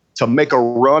to make a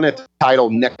run at the title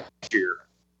next year.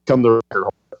 Come the record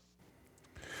holder.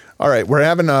 All right, we're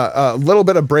having a little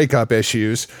bit of breakup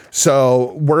issues,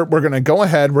 so we're going to go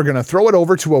ahead. We're going to throw it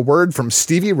over to a word from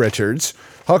Stevie Richards.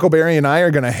 Huckleberry and I are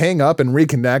going to hang up and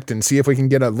reconnect and see if we can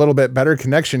get a little bit better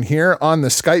connection here on the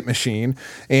Skype machine.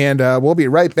 And we'll be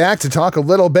right back to talk a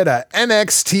little bit of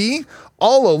NXT,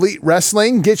 All Elite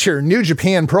Wrestling, get your New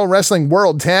Japan Pro Wrestling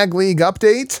World Tag League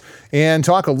update, and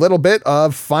talk a little bit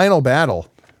of Final Battle.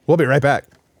 We'll be right back.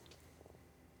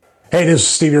 Hey, this is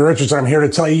Stevie Richards. I'm here to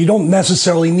tell you don't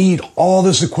necessarily need all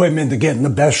this equipment to get in the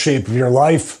best shape of your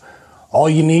life. All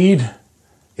you need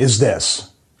is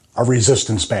this, a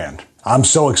resistance band. I'm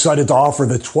so excited to offer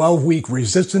the 12-week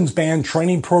resistance band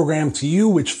training program to you,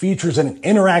 which features an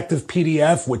interactive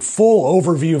PDF with full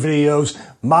overview videos,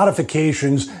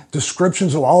 modifications,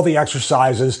 descriptions of all the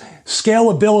exercises,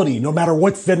 scalability, no matter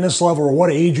what fitness level or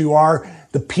what age you are.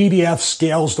 The PDF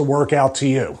scales the workout to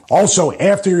you. Also,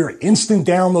 after your instant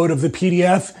download of the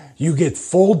PDF, You get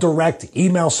full direct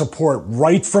email support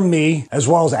right from me, as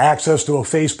well as access to a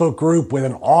Facebook group with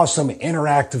an awesome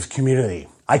interactive community.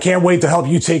 I can't wait to help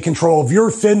you take control of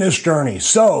your fitness journey.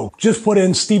 So just put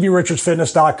in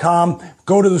StevieRichardsFitness.com,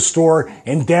 go to the store,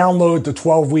 and download the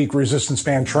 12-week resistance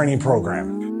band training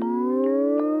program.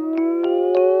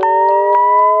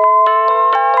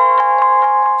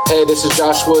 Hey, this is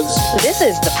Josh Woods. This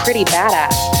is the pretty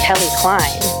badass Kelly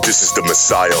Klein. This is the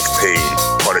Messiah of Pain,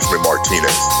 Punishment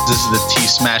Martinez. This is the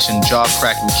T-smashing,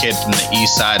 jaw-cracking kid from the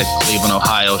east side of Cleveland,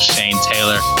 Ohio, Shane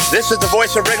Taylor. This is the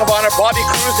voice of Ring of Honor, Bobby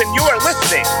Cruz, and you are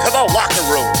listening to The Locker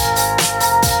Room.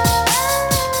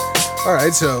 All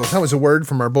right, so that was a word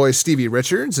from our boy Stevie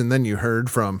Richards, and then you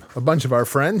heard from a bunch of our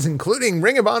friends, including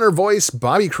Ring of Honor voice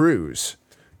Bobby Cruz.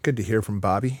 Good to hear from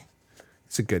Bobby.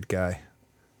 He's a good guy.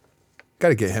 Got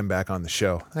to get him back on the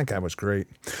show. That guy was great.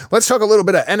 Let's talk a little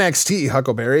bit of NXT,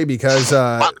 Huckleberry, because...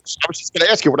 I was just going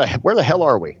to ask you, where the hell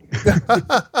are we?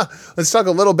 Let's talk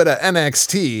a little bit of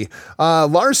NXT.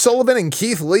 Lars Sullivan and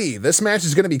Keith Lee. This match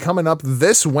is going to be coming up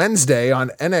this Wednesday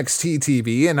on NXT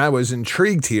TV, and I was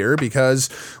intrigued here because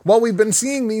while we've been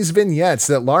seeing these vignettes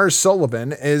that Lars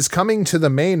Sullivan is coming to the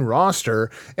main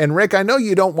roster, and Rick, I know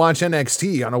you don't watch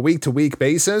NXT on a week-to-week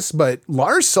basis, but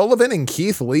Lars Sullivan and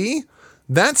Keith Lee...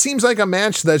 that seems like a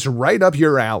match that's right up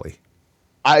your alley.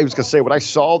 I was going to say, when I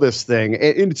saw this thing,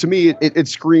 and to me, it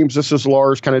screams this is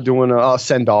Lars kind of doing a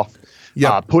send-off.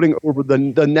 Yeah, putting over the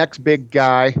next big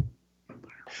guy.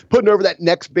 Putting over that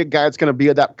next big guy that's going to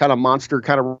be that kind of monster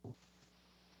kind of.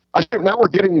 I think now we're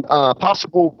getting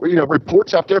possible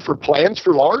reports out there for plans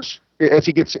for Lars as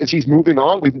he's moving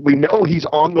on. We know he's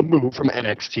on the move from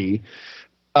NXT.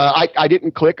 I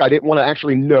didn't click. I didn't want to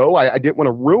actually know. I didn't want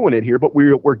to ruin it here, but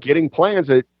we're getting plans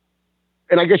that,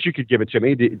 and I guess you could give it to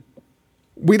me.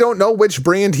 We don't know which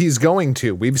brand he's going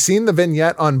to. We've seen the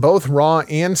vignette on both Raw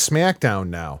and SmackDown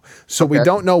now, so we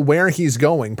don't know where he's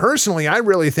going. Personally, I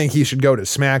really think he should go to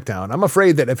SmackDown. I'm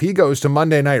afraid that if he goes to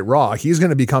Monday Night Raw, he's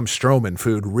going to become Strowman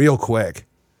food real quick.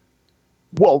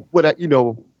 Well,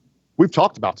 we've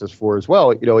talked about this before as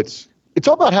well. It's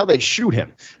all about how they shoot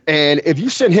him. And if you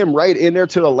send him right in there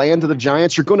to the land of the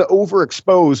giants, you're going to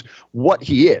overexpose what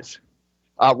he is.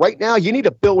 Right now, you need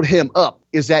to build him up.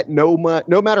 Is that no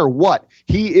matter what,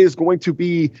 he is going to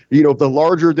be, the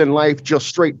larger than life, just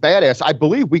straight badass. I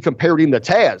believe we compared him to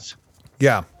Taz.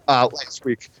 Yeah. Last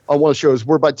week on one of the shows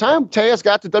where by the time Taz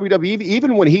got to WWE,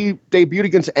 even when he debuted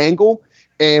against Angle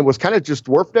and was kind of just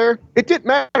dwarfed there, it didn't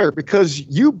matter because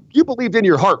you believed in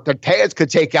your heart that Taz could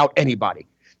take out anybody.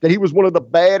 That he was one of the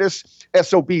baddest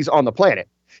SOBs on the planet.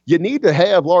 You need to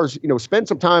have Lars, spend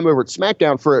some time over at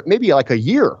SmackDown for maybe like a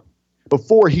year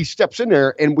before he steps in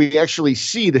there and we actually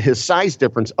see his size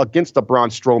difference against the Braun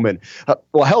Strowman.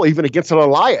 Even against an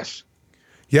Elias.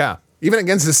 Yeah, even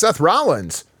against the Seth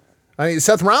Rollins. I mean,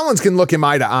 Seth Rollins can look him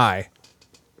eye to eye.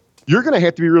 You're going to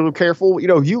have to be really careful.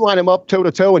 You line him up toe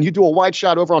to toe and you do a wide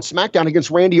shot over on SmackDown against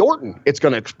Randy Orton. It's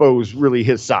going to expose really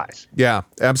his size. Yeah,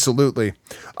 absolutely.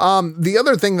 The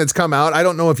other thing that's come out, I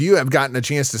don't know if you have gotten a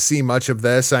chance to see much of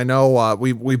this. I know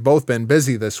we've both been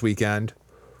busy this weekend.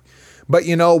 But,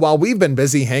 while we've been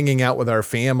busy hanging out with our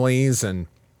families and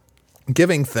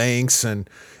giving thanks and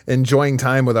enjoying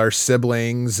time with our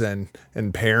siblings and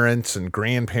parents and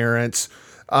grandparents,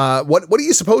 what do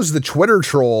you suppose the Twitter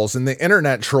trolls and the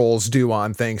internet trolls do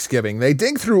on Thanksgiving? They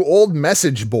dig through old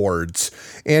message boards.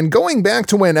 And going back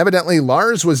to when evidently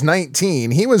Lars was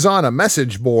 19, he was on a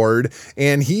message board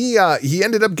and he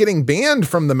ended up getting banned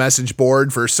from the message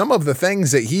board for some of the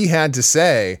things that he had to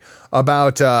say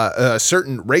about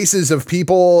certain races of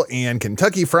people and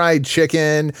Kentucky Fried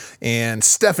Chicken and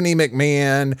Stephanie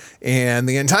McMahon and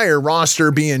the entire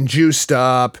roster being juiced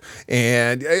up.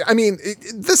 And I mean,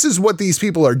 this is what these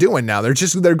people are doing now.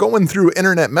 They're going through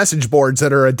internet message boards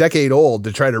that are a decade old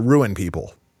to try to ruin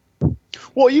people.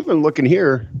 Well, even looking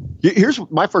here, here's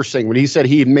my first thing when he said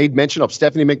he had made mention of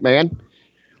Stephanie McMahon.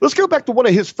 Let's go back to one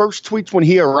of his first tweets when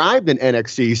he arrived in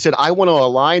NXT. He said, I want to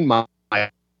align my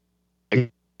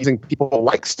people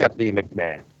like Stephanie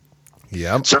McMahon.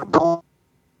 Yep. So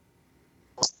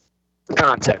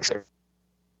context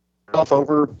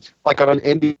over like on an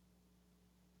indie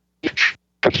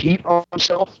heat on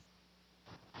himself.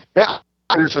 Yeah,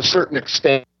 there's a certain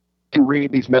extent to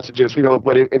read these messages,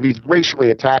 but if he's racially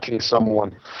attacking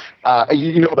someone, that's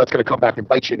going to come back and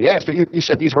bite you in the ass. But you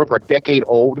said these were over a decade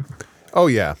old. Oh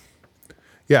yeah.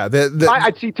 Yeah,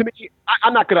 I see. To me,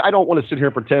 I don't want to sit here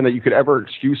and pretend that you could ever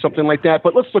excuse something like that.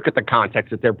 But let's look at the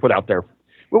context that they're put out there.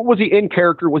 Was he in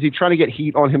character? Was he trying to get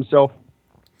heat on himself?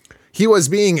 He was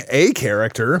being a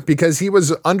character because he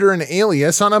was under an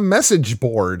alias on a message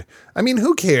board. I mean,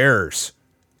 who cares?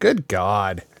 Good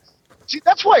God. See,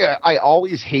 that's why I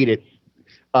always hated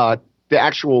the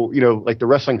actual, like the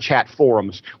wrestling chat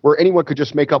forums where anyone could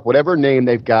just make up whatever name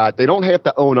they've got. They don't have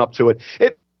to own up to it.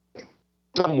 It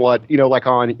somewhat, like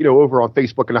on, over on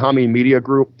Facebook in the Hami Media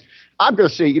group. I'm going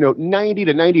to say, 90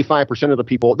 to 95% of the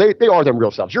people, they are them real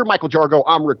selves. You're Michael Jargo.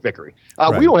 I'm Rick Vickery.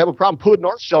 Right. We don't have a problem putting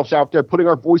ourselves out there, putting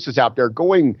our voices out there,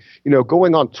 going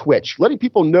on Twitch, letting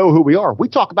people know who we are. We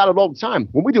talk about it all the time.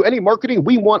 When we do any marketing,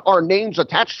 we want our names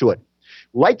attached to it.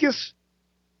 Like us,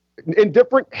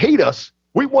 indifferent, hate us.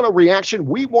 We want a reaction.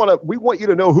 We want you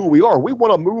to know who we are. We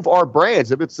want to move our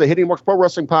brands. If it's the Hitting Marks Pro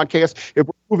Wrestling Podcast, if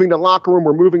we're moving the Locker Room,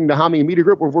 we're moving the Hami Media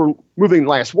Group, if we're moving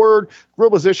Last Word, Grill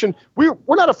Position, we're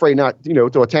not afraid not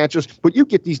to attach us. But you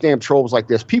get these damn trolls like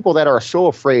this, people that are so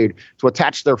afraid to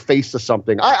attach their face to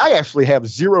something. I actually have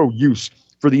zero use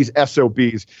for these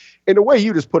SOBs. And the way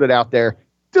you just put it out there,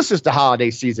 this is the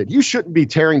holiday season. You shouldn't be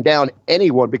tearing down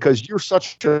anyone because you're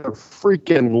such a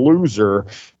freaking loser.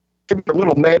 A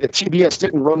little mad that TBS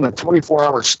didn't run the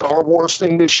 24-hour Star Wars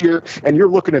thing this year, and you're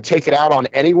looking to take it out on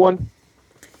anyone.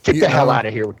 Get the hell out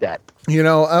of here with that.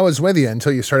 I was with you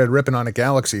until you started ripping on a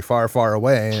galaxy far, far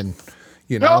away, and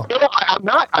No, I'm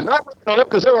not ripping on it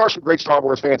because there are some great Star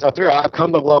Wars fans out there. I've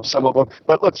come to love some of them,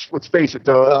 but let's face it,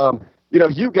 though.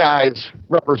 You guys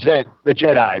represent the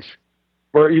Jedis,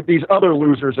 or these other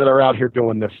losers that are out here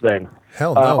doing this thing.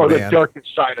 Hell no, or man. The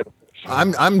darkest side of it.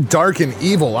 I'm dark and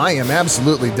evil. I am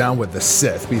absolutely down with the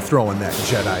Sith. Be throwing that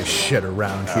Jedi shit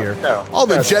around here. All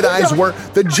the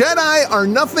Jedi are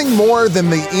nothing more than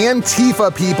the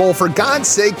Antifa people. For God's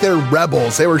sake, they're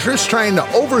rebels. They were just trying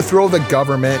to overthrow the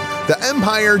government. The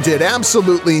Empire did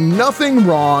absolutely nothing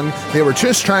wrong. They were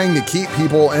just trying to keep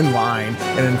people in line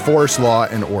and enforce law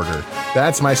and order.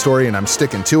 That's my story, and I'm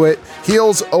sticking to it.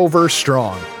 Heels over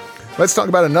strong. Let's talk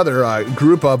about another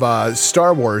group of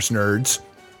Star Wars nerds.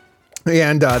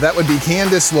 And that would be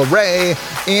Candice LeRae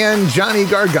and Johnny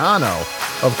Gargano.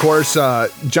 Of course,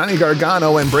 Johnny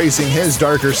Gargano embracing his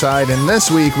darker side. And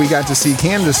this week, we got to see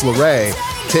Candice LeRae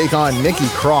take on Nikki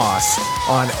Cross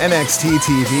on NXT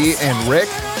TV. And Rick,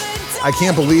 I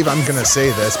can't believe I'm going to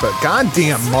say this, but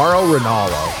goddamn Mauro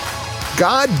Ranallo.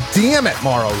 God damn it,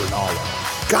 Mauro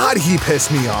Ranallo. God, he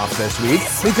pissed me off this week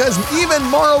because even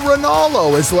Mauro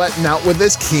Ranallo is letting out with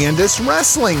this Candice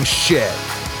wrestling shit.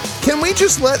 Can we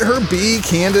just let her be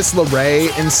Candice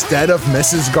LeRae instead of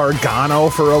Mrs. Gargano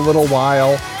for a little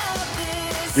while?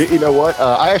 You know what?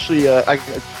 I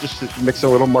just mix a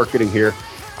little marketing here.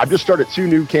 I've just started 2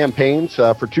 new campaigns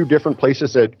for 2 different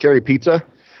places that carry pizza.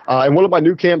 And one of my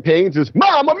new campaigns is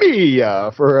Mamma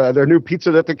Mia for their new pizza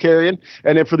that they're carrying.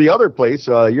 And then for the other place,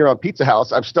 you're on Pizza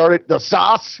House, I've started The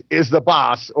Sauce is the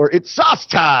Boss, or It's Sauce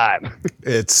Time.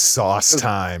 It's sauce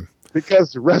time.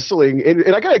 Because wrestling,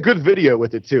 and I got a good video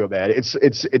with it too, man.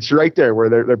 It's right there where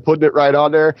they're putting it right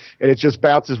on there, and it just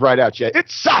bounces right out you.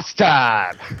 It's sauce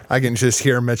time. I can just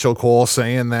hear Mitchell Cole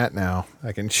saying that now.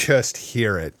 I can just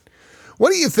hear it.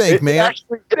 What do you think, man?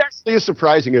 It actually is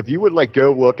surprising if you would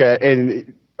go look at,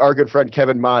 and our good friend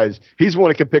Kevin Mize, he's one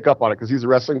that can pick up on it because he's a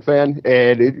wrestling fan,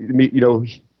 and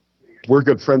we're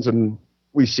good friends and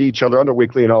we see each other on the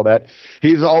weekly and all that.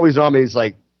 He's always on me. He's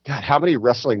like, God, how many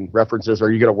wrestling references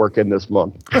are you going to work in this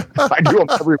month? I do them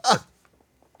every month.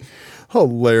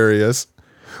 Hilarious.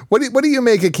 What do you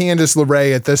make of Candice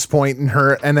LeRae at this point in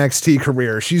her NXT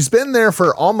career? She's been there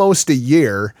for almost a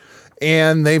year,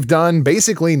 and they've done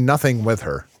basically nothing with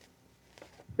her.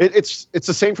 It's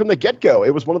the same from the get-go.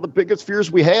 It was one of the biggest fears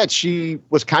we had. She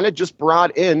was kind of just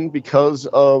brought in because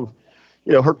of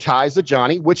her ties to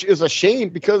Johnny, which is a shame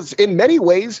because in many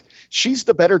ways she's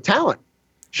the better talent.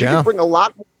 She can bring a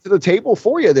lot more to the table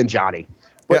for you than Johnny.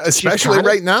 But especially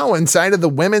right now inside of the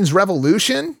women's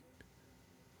revolution.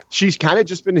 She's kind of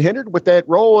just been hindered with that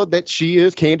role that she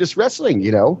is Candice Wrestling,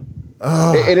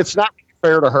 And it's not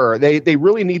fair to her. They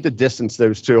really need to distance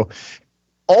those two.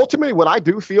 Ultimately, what I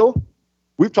do feel,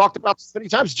 we've talked about this many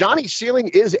times, Johnny's ceiling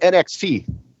is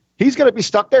NXT. He's going to be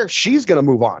stuck there. She's going to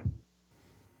move on.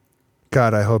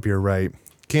 God, I hope you're right.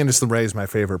 Candice LeRae is my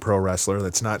favorite pro wrestler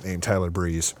that's not named Tyler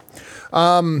Breeze.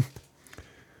 All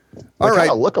right.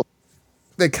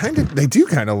 They do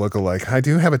kind of look alike. I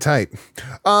do have a type.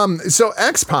 So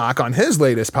X-Pac on his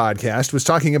latest podcast was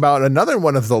talking about another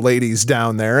one of the ladies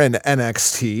down there in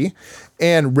NXT.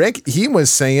 And Rick, he was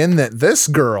saying that this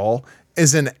girl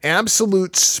is an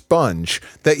absolute sponge,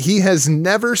 that he has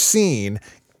never seen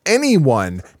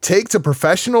anyone take to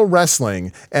professional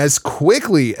wrestling as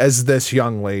quickly as this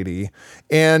young lady.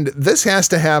 And this has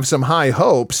to have some high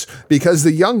hopes because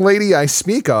the young lady I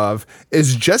speak of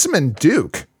is Jessamine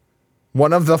Duke.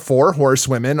 one of the 4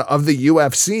 horsewomen of the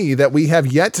UFC that we have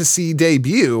yet to see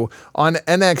debut on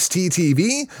NXT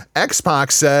TV.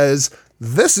 X-Pac says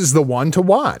this is the one to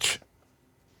watch.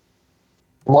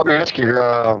 Well, let me ask you,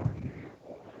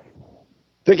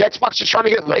 think X-Pac is trying to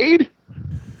get laid?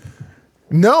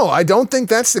 No, I don't think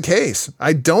that's the case.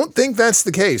 I don't think that's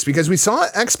the case because we saw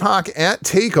X-Pac at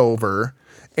TakeOver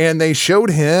and they showed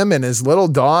him and his little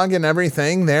dog and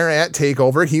everything there at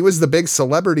TakeOver. He was the big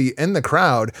celebrity in the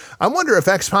crowd. I wonder if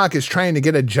X-Pac is trying to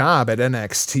get a job at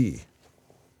NXT.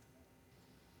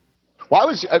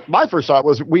 Well, my first thought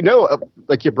was, we know,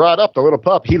 like you brought up, the little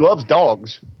pup, he loves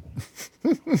dogs.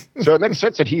 So it makes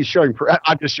sense that he's showing.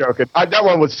 I'm just joking. That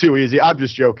one was too easy. I'm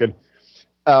just joking.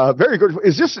 Very good.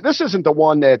 Is this isn't the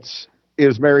one that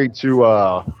is married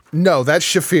to? No, that's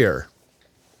Shafir.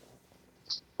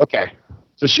 Okay,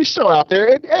 so she's still out there.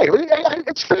 And, hey,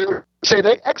 it's fair to say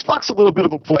that X-Pac's a little bit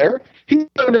of a player. He's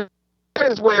going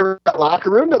his way around that locker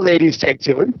room. The ladies take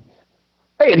to him.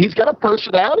 Hey, and he's got a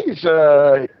personality.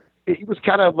 He was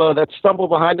kind of that stumble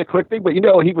behind the quick thing, but he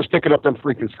was picking up them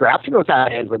freaking scraps. He knows how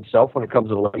to handle himself when it comes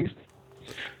to the ladies.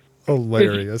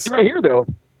 Hilarious. Right here, though.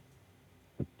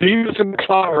 Do you listen to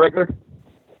Clown regular?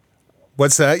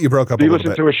 What's that? You broke up a little bit.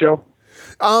 Do you listen to a show?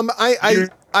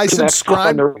 I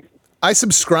subscribe. I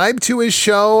subscribe to his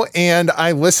show and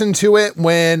I listen to it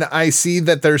when I see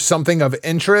that there's something of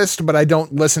interest, but I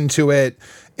don't listen to it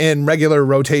in regular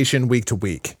rotation week to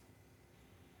week.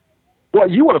 Well,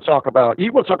 you want to talk about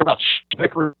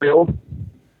Vic Real?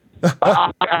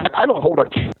 I don't hold a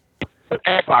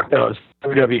X-Pac does.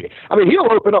 WWE. I mean,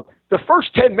 he'll open up the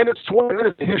first 10 minutes, 20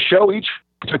 minutes of his show each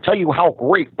to tell you how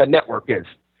great the network is.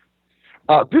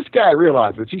 This guy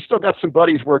realizes he's still got some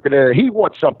buddies working there. He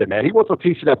wants something, man. He wants a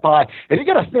piece of that pie. And you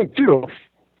got to think, too,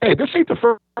 hey, this ain't the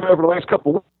first time over the last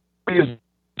couple of weeks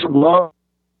some love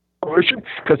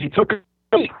because he took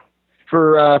a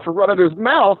for running his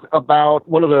mouth about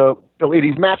one of the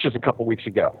ladies' matches a couple weeks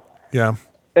ago. Yeah.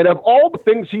 And of all the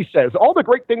things he says, all the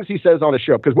great things he says on the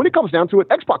show, because when it comes down to it,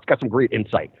 X-Pac's got some great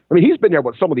insight. I mean, he's been there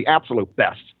with some of the absolute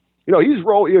best. He's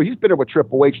been there with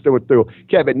Triple H, through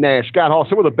Kevin Nash, Scott Hall,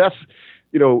 some of the best.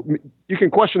 You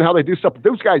can question how they do stuff, but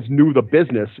those guys knew the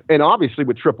business. And obviously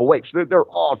with Triple H, they're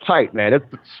all tight, man.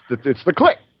 It's the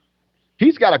click.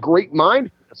 He's got a great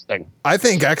mind for this thing. I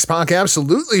think X-Pac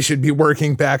absolutely should be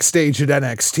working backstage at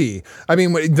NXT. I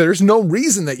mean, there's no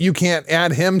reason that you can't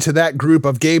add him to that group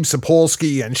of Gabe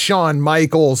Sapolsky and Shawn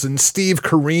Michaels and Steve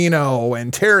Corino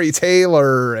and Terry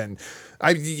Taylor. And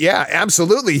yeah,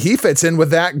 absolutely. He fits in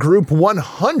with that group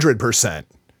 100%.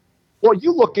 Well,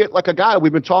 you look at like a guy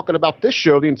we've been talking about this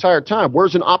show the entire time.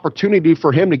 Where's an opportunity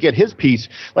for him to get his piece,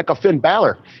 like a Finn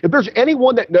Balor? If there's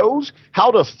anyone that knows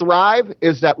how to thrive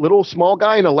as that little small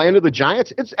guy in the land of the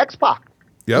giants, it's X-Pac.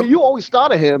 Yep. I mean, you always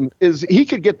thought of him as he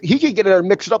could get in there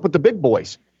mixed up with the big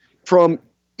boys. From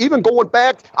even going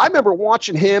back, I remember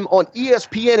watching him on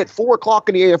ESPN at 4:00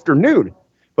 in the afternoon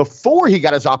before he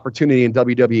got his opportunity in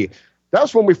WWE. That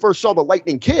was when we first saw the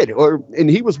Lightning Kid, and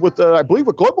he was with, I believe,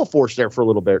 with Global Force there for a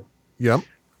little bit. Yep.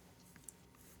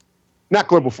 Not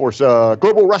Global Force,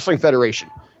 Global Wrestling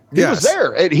Federation. He was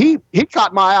there, and he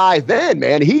caught my eye then,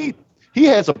 man. He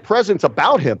has a presence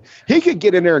about him. He could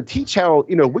get in there and teach how,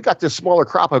 we got this smaller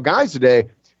crop of guys today.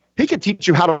 He could teach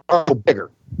you how to go bigger.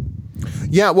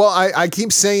 Yeah, well, I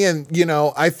keep saying,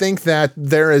 I think that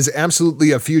there is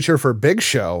absolutely a future for Big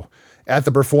Show at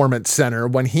the Performance Center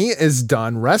when he is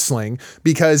done wrestling,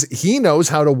 because he knows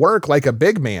how to work like a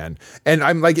big man. And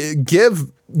I'm like,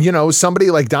 give,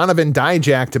 somebody like Donovan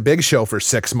Dijak to Big Show for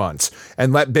 6 months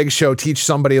and let Big Show teach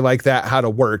somebody like that how to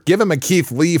work. Give him a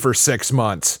Keith Lee for 6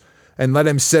 months and let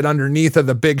him sit underneath of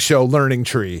the Big Show learning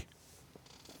tree.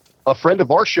 A friend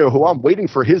of our show who I'm waiting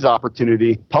for his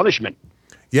opportunity, Punishment.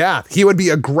 Yeah, he would be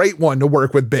a great one to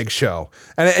work with Big Show.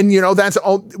 And that's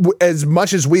all, as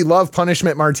much as we love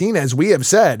Punishment Martinez, we have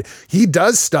said he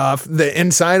does stuff the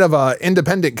inside of a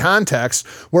independent context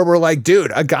where we're like,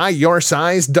 dude, a guy your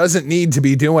size doesn't need to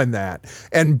be doing that.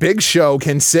 And Big Show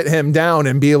can sit him down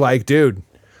and be like, dude,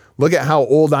 look at how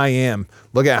old I am.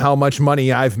 Look at how much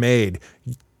money I've made.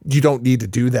 You don't need to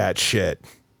do that shit.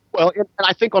 Well, and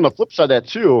I think on the flip side of that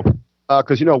too,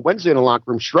 because, Wednesday in the locker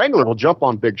room, Strangler will jump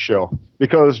on Big Show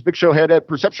because Big Show had that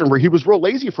perception where he was real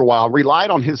lazy for a while, relied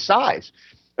on his size.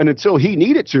 And until he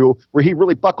needed to, where he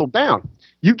really buckled down.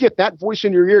 You get that voice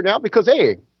in your ear now because,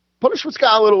 hey, Punishment's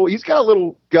got a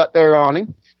little gut there on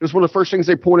him. It was one of the first things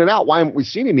they pointed out. Why haven't we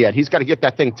seen him yet? He's got to get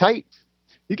that thing tight.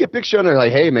 You get Big Show and they're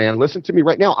like, hey, man, listen to me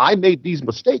right now. I made these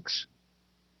mistakes.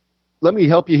 Let me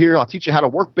help you here. I'll teach you how to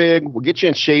work big. We'll get you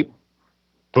in shape.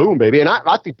 Boom, baby. And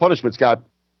I think Punishment's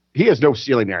he has no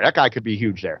ceiling there. That guy could be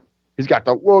huge there. He's got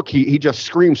the look. He just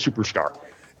screams superstar.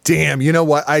 Damn, you know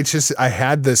what? I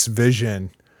had this vision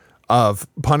of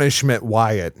Punishment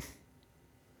Wyatt.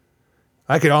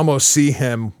 I could almost see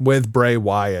him with Bray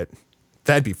Wyatt.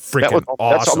 That'd be freaking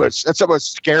awesome. That's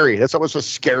almost scary. That's almost a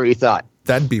scary thought.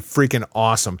 That'd be freaking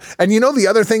awesome. And you know the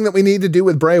other thing that we need to do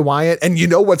with Bray Wyatt, and you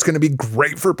know what's going to be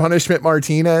great for Punishment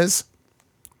Martinez?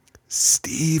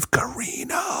 Steve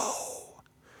Corino.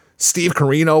 Steve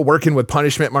Corino working with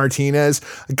Punishment Martinez.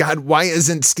 God, why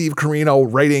isn't Steve Corino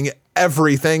writing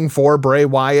everything for Bray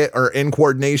Wyatt or in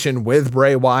coordination with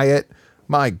Bray Wyatt?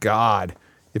 My God.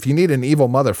 If you need an evil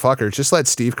motherfucker, just let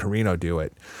Steve Corino do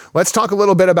it. Let's talk a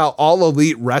little bit about All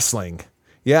Elite Wrestling.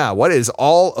 Yeah, what is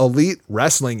All Elite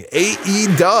Wrestling?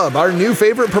 AEW, our new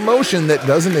favorite promotion that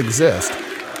doesn't exist.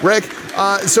 Rick,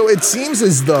 so it seems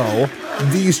as though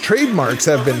these trademarks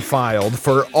have been filed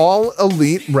for All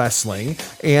Elite Wrestling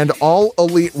and All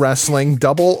Elite Wrestling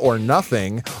Double or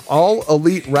Nothing, All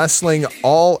Elite Wrestling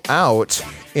All Out,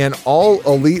 and All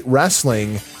Elite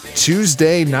Wrestling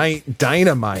Tuesday Night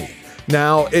Dynamite.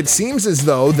 Now, it seems as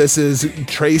though this is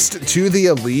traced to the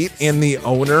Elite and the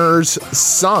owner's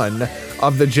son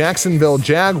of the Jacksonville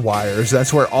Jaguars.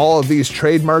 That's where all of these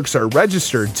trademarks are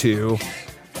registered to.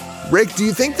 Rick, do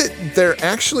you think that they're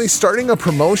actually starting a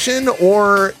promotion,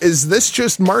 or is this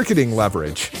just marketing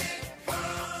leverage?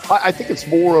 I think it's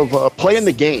more of playing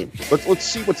the game. Let's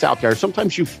see what's out there.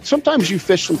 Sometimes you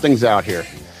fish some things out here.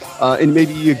 And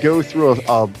maybe you go through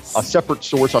a separate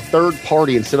source, a third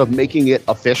party, instead of making it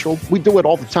official. We do it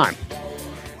all the time.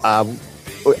 I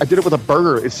did it with a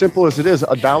burger, as simple as it is,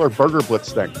 $1 Burger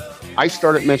Blitz thing. I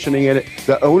started mentioning it.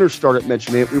 The owner started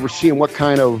mentioning it. We were seeing what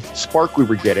kind of spark we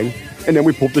were getting, and then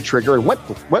we pulled the trigger and went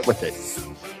with it.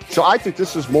 So I think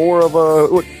this is more of a,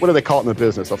 what do they call it in the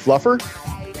business, a fluffer?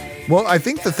 Well, I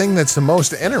think the thing that's the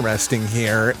most interesting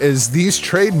here is these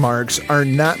trademarks are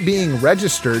not being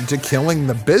registered to Killing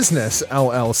the Business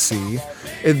LLC.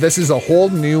 This is a whole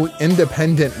new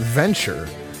independent venture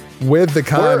with the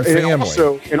Khan family.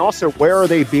 And also, where are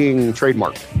they being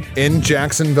trademarked? In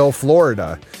Jacksonville,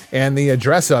 Florida. And the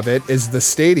address of it is the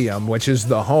stadium, which is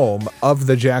the home of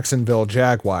the Jacksonville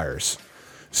Jaguars.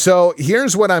 So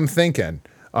here's what I'm thinking.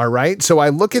 All right. So I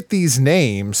look at these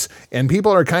names and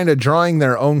people are kind of drawing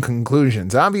their own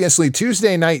conclusions. Obviously,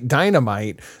 Tuesday Night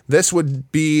Dynamite, this would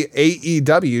be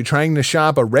AEW trying to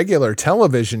shop a regular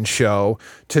television show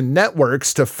to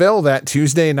networks to fill that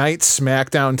Tuesday night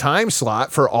SmackDown time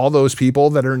slot for all those people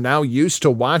that are now used to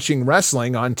watching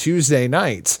wrestling on Tuesday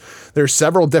nights. There's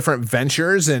several different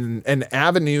ventures and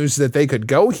avenues that they could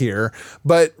go here.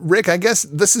 But Rick, I guess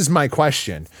this is my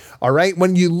question. All right.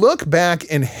 When you look back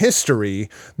in history,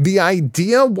 the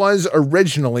idea was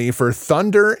originally for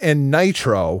Thunder and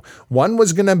Nitro. One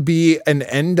was going to be an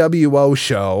NWO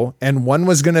show and one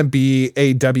was going to be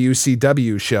a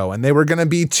WCW show. And they were going to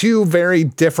be two very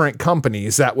different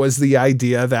companies. That was the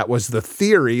idea. That was the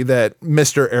theory that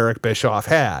Mr. Eric Bischoff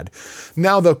had.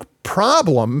 Now, the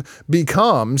problem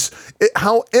becomes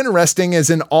how interesting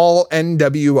is an all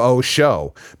NWO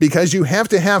show, because you have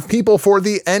to have people for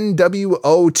the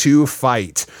NWO to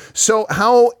fight. So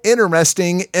how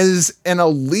interesting is an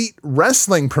elite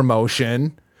wrestling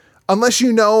promotion unless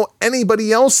you know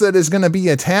anybody else that is going to be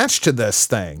attached to this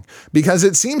thing? Because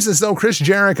it seems as though Chris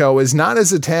Jericho is not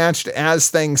as attached as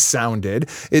things sounded.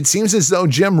 It seems as though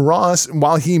Jim Ross,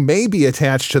 while he may be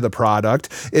attached to the product,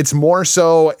 it's more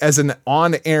so as an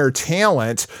on-air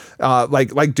talent,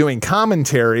 like doing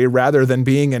commentary rather than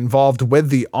being involved with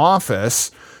the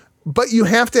office. But you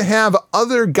have to have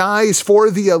other guys for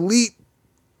the elite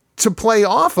to play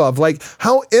off of. Like,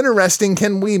 how interesting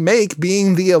can we make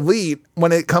being the elite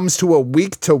when it comes to a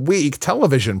week-to-week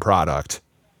television product?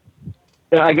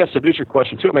 Yeah, I guess to do your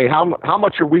question too, I mean, how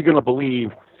much are we going to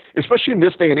believe, especially in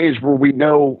this day and age where we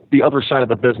know the other side of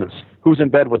the business, who's in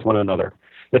bed with one another,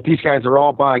 that these guys are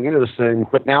all buying into this thing,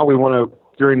 but now we want to,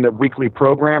 during the weekly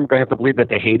program, going to have to believe that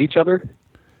they hate each other?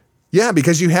 Yeah,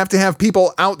 because you have to have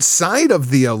people outside of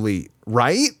the elite,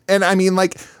 right? And I mean,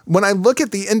 like, when I look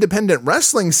at the independent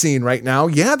wrestling scene right now,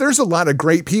 yeah, there's a lot of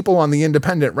great people on the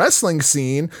independent wrestling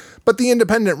scene, but the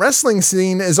independent wrestling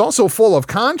scene is also full of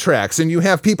contracts, and you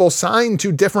have people signed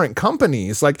to different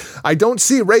companies. Like, I don't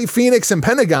see Ray Phoenix and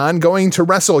Pentagon going to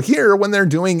wrestle here when they're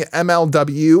doing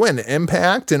MLW and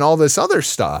Impact and all this other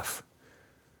stuff.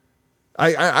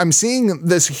 I'm seeing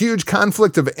this huge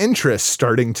conflict of interest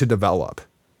starting to develop.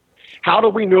 How do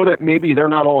we know that maybe they're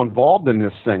not all involved in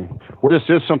this thing? Or this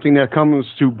is something that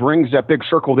brings that big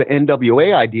circle, the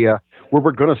NWA idea, where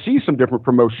we're going to see some different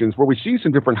promotions, where we see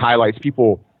some different highlights,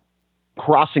 people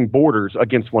crossing borders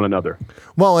against one another.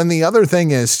 Well, and the other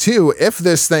thing is, too, if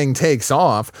this thing takes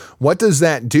off, what does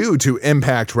that do to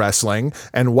Impact Wrestling?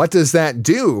 And what does that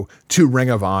do to Ring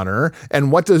of Honor?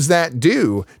 And what does that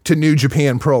do to New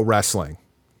Japan Pro Wrestling?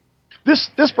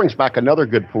 This brings back another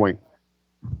good point.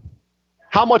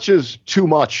 How much is too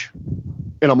much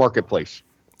in a marketplace?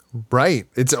 Right.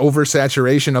 It's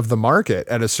oversaturation of the market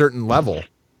at a certain level.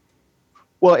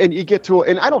 Well, and you get to,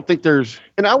 and I don't think there's,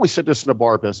 and I always said this in the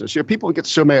bar business, people get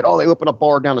so mad, they open a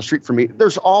bar down the street from me.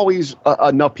 There's always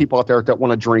enough people out there that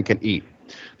want to drink and eat.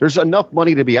 There's enough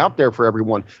money to be out there for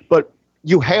everyone, but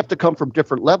you have to come from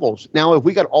different levels. Now, if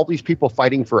we got all these people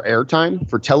fighting for airtime,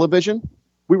 for television,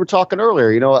 we were talking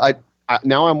earlier,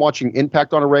 now I'm watching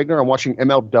Impact on a regular, I'm watching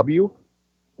MLW.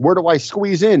 Where do I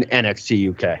squeeze in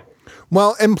NXT UK?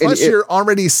 Well, and plus you're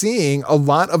already seeing a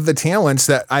lot of the talents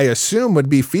that I assume would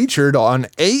be featured on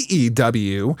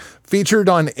AEW, featured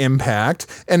on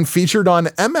Impact, and featured on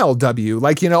MLW.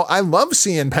 Like, I love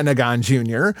seeing Pentagon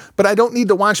Jr., but I don't need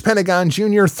to watch Pentagon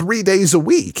Jr. 3 days a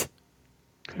week.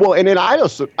 Well, and then I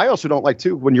also don't like,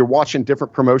 too, when you're watching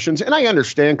different promotions, and I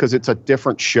understand because it's a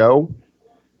different show,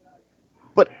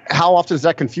 but how often does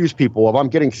that confuse people? If I'm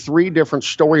getting 3 different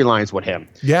storylines with him,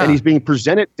 and he's being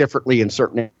presented differently in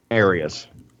certain areas.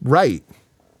 Right.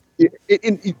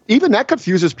 Even that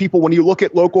confuses people when you look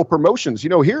at local promotions.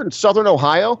 Here in Southern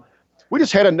Ohio, we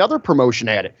just had another promotion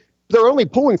at it. They're only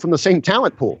pulling from the same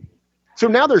talent pool. So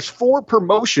now there's 4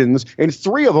 promotions, and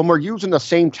 3 of them are using the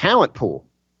same talent pool.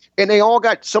 And they all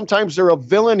got, sometimes they're a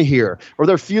villain here, or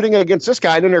they're feuding against this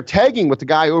guy, and then they're tagging with the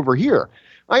guy over here.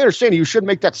 I understand you should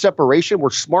make that separation. We're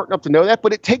smart enough to know that,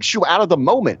 but it takes you out of the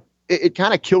moment. It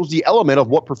kind of kills the element of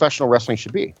what professional wrestling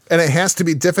should be. And it has to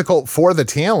be difficult for the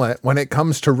talent when it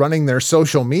comes to running their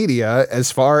social media, as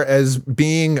far as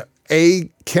being a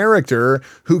character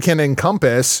who can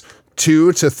encompass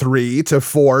 2 to 3 to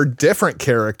 4 different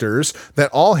characters that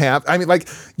all have,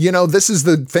 this is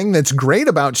the thing that's great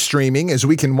about streaming, is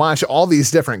we can watch all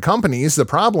these different companies. The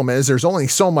problem is there's only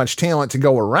so much talent to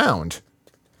go around.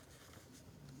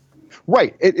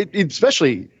 Right.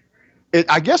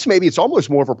 I guess maybe it's almost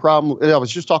more of a problem. I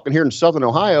was just talking here in Southern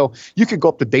Ohio. You could go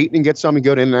up to Dayton and get some and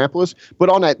go to Indianapolis. But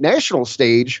on that national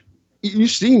stage, you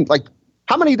seem like,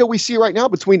 how many do we see right now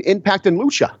between Impact and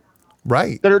Lucha?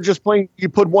 Right. That are just playing, you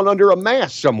put one under a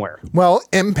mask somewhere. Well,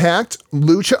 Impact,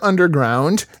 Lucha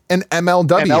Underground, and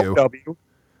MLW.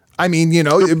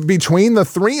 Between the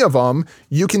 3 of them,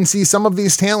 you can see some of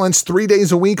these talents 3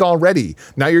 days a week already.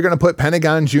 Now you're going to put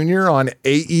Pentagon Jr. on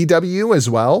AEW as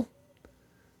well.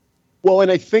 Well,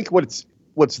 and I think what's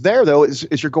there, though, is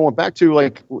you're going back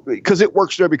to, because it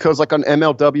works there, because on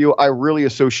MLW, I really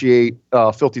associate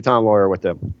Filthy Time Lawyer with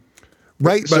them.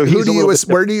 Right, but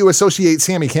so where do you associate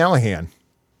Sami Callihan?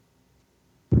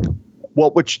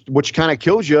 Well, which kind of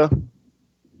kills you.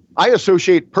 I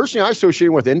associate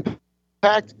him with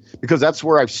Impact, because that's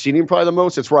where I've seen him probably the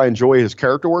most. It's where I enjoy his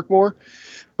character work more.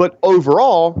 But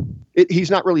overall, he's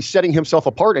not really setting himself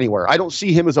apart anywhere. I don't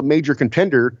see him as a major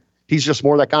contender. He's just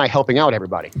more that guy helping out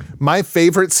everybody. My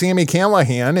favorite Sami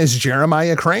Callihan is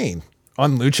Jeremiah Crane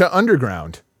on Lucha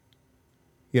Underground.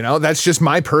 That's just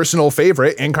my personal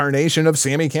favorite incarnation of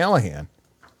Sami Callihan.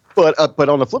 But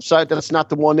on the flip side, that's not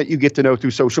the one that you get to know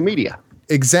through social media.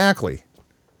 Exactly.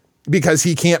 Because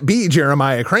he can't be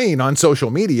Jeremiah Crane on social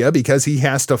media, because he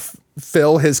has to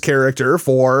fill his character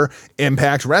for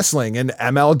Impact Wrestling and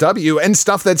MLW and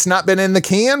stuff that's not been in the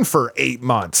can for 8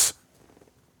 months.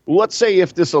 Let's say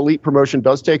if this elite promotion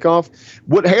does take off,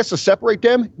 what has to separate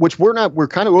them, which we're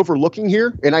kind of overlooking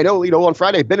here. And I know, on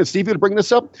Friday, Ben and Steve would bring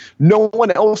this up. No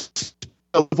one else is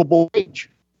a livable wage.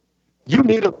 You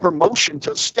need a promotion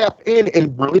to step in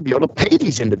and really be able to pay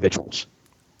these individuals.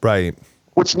 Right.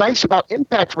 What's nice about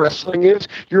Impact Wrestling is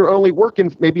you're only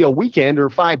working maybe a weekend or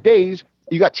 5 days.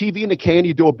 You got TV in the can,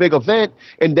 you do a big event,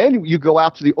 and then you go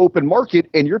out to the open market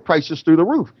and your price is through the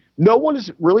roof. No one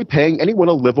is really paying anyone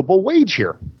a livable wage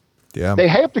here. Yeah. They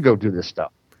have to go do this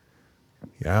stuff.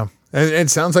 Yeah. And it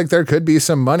sounds like there could be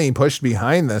some money pushed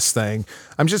behind this thing.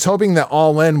 I'm just hoping that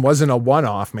All In wasn't a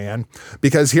one-off, man,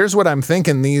 because here's what I'm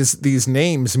thinking these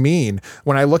names mean.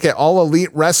 When I look at All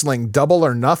Elite Wrestling, Double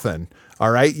or Nothing,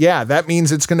 all right, yeah, that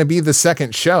means it's going to be the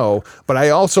second show, but I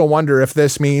also wonder if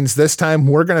this means this time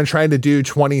we're going to try to do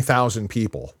 20,000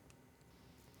 people.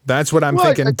 That's what I'm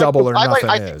thinking. Double or Nothing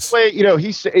is.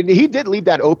 He did leave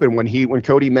that open when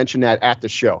Cody mentioned that at the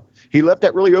show. He left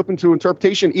that really open to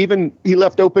interpretation. Even he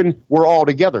left open, we're all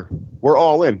together. We're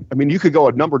all in. I mean, you could go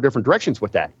a number of different directions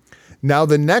with that. Now,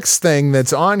 the next thing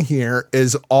that's on here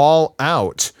is All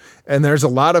Out. And there's a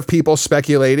lot of people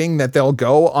speculating that they'll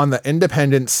go on the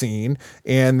independent scene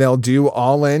and they'll do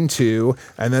All In 2,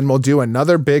 and then we'll do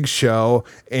another big show.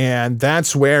 And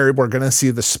that's where we're going to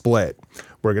see the split.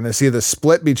 We're going to see the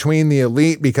split between the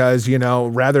elite because, you know,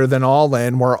 rather than All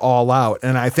In, we're All Out.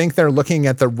 And I think they're looking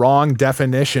at the wrong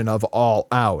definition of All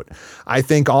Out. I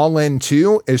think All In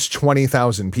 2 is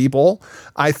 20,000 people.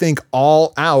 I think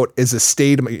All Out is a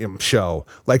stadium show.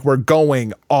 Like, we're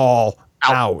going all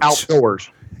out.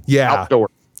 Outdoors. Yeah. Outdoors.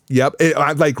 Yep.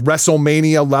 Like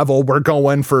WrestleMania level, we're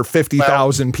going for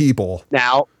 50,000 people.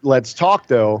 Now, let's talk,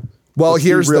 though. Well,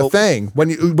 here's the thing. When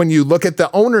you look at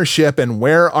the ownership and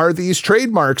where are these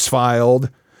trademarks filed,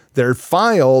 they're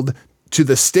filed to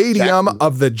the stadium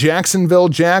of the Jacksonville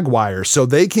Jaguars. So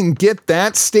they can get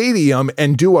that stadium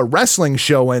and do a wrestling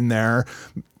show in there.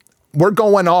 We're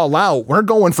going all out. We're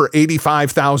going for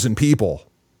 85,000 people.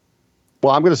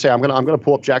 Well, I'm going to say I'm going to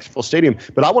pull up Jacksonville Stadium,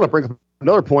 but I want to bring up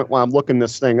another point while I'm looking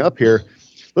this thing up here.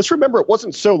 Let's remember it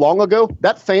wasn't so long ago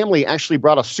that family actually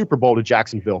brought a Super Bowl to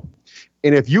Jacksonville.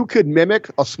 And if you could mimic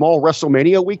a small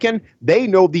WrestleMania weekend, they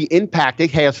know the impact it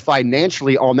has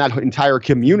financially on that entire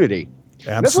community.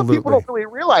 Absolutely. That's what people don't really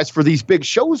realize for these big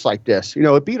shows like this. You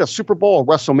know, it beat a Super Bowl, a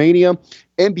WrestleMania,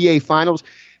 NBA Finals.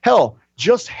 Hell,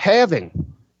 just having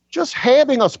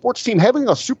a sports team, having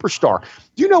a superstar.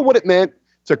 Do you know what it meant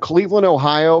to Cleveland,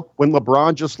 Ohio, when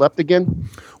LeBron just left again?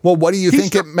 Well, what do you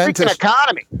think it meant to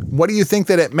economy? What do you think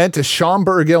that it meant to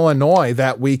Schaumburg, Illinois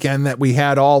that weekend that we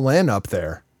had All In up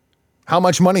there? How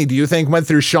much money do you think went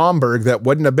through Schaumburg that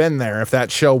wouldn't have been there if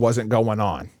that show wasn't going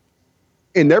on?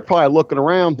 And they're probably looking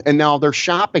around, and now they're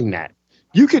shopping that.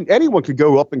 Anyone could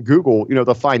go up and Google, you know,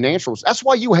 the financials. That's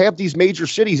why you have these major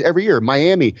cities every year,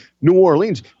 Miami, New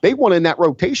Orleans. They want in that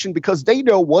rotation because they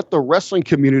know what the wrestling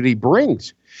community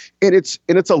brings. And it's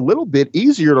a little bit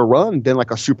easier to run than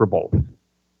like a Super Bowl.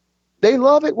 They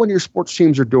love it when your sports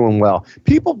teams are doing well.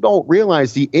 People don't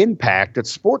realize the impact that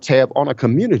sports have on a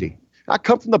community. I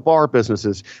come from the bar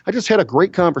businesses. I just had a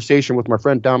great conversation with my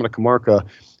friend Dominic Camarca.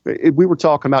 We were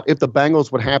talking about if the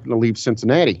Bengals would happen to leave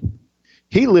Cincinnati.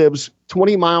 He lives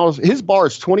 20 miles. His bar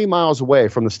is 20 miles away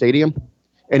from the stadium,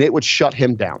 and it would shut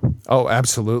him down. Oh,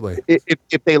 absolutely.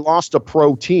 If they lost a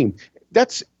pro team.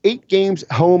 That's 8 games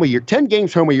home a year, 10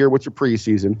 games home a year with your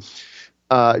preseason,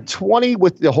 20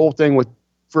 with the whole thing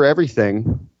for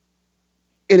everything,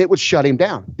 and it would shut him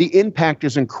down. The impact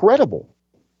is incredible.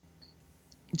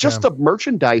 Just the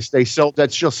merchandise they sell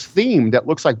that's just themed that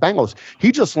looks like Bengals.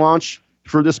 He just launched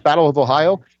for this Battle of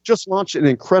Ohio, just launched an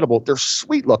incredible, they're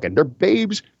sweet looking. They're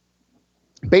Babes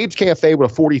Cafe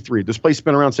with a 43. This place has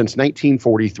been around since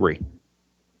 1943.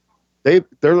 They're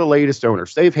the latest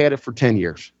owners. They've had it for 10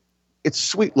 years. It's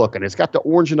sweet looking. It's got the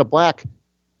orange and the black.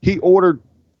 He ordered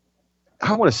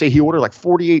like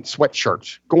 48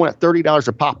 sweatshirts going at $30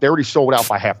 a pop. They already sold out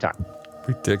by halftime.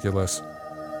 Ridiculous.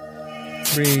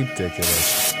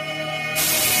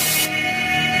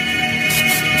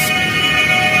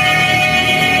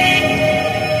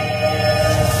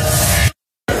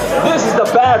 This is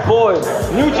the Bad Boys,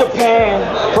 New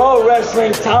Japan Pro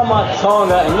Wrestling Tama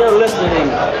Tonga, and you're listening to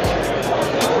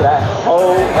that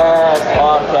whole ass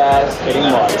podcast hitting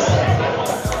marks.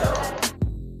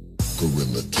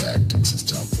 Guerrilla tactics, it's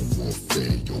time for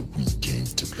warfare. Yo, we came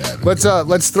to battle.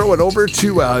 Let's throw it over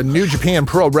to New Japan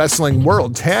Pro Wrestling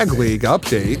World Tag League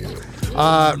update.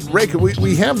 Rick,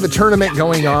 we have the tournament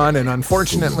going on, and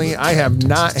unfortunately, I have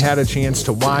not had a chance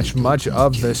to watch much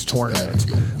of this tournament.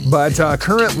 But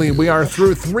currently, we are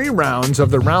through 3 rounds of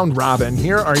the round robin.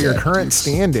 Here are your current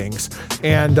standings,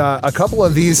 and a couple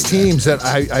of these teams that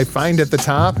I find at the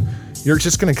top, you're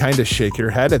just going to kind of shake your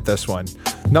head at this one.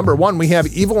 Number 1, we have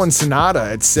Evil and Sonata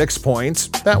at 6 points.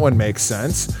 That one makes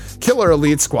sense. Killer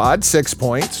Elite Squad, 6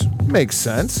 points. Makes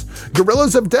sense.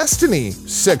 Gorillas of Destiny,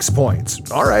 6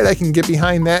 points. All right, I can get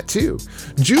behind that too.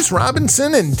 Juice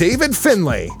Robinson and David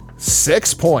Finlay,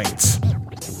 6 points.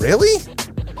 Really?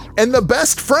 And the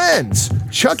Best Friends,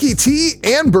 Chucky T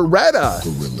and Beretta,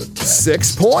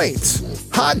 6 points.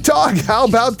 Hot dog, how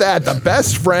about that? The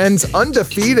Best Friends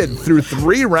undefeated through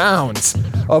 3 rounds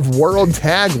of World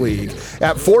Tag League.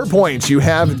 At 4 points, you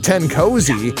have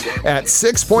Tenkozy. At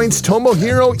 6 points,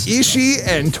 Tomohiro Ishii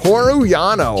and Toru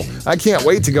Yano. I can't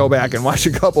wait to go back and watch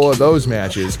a couple of those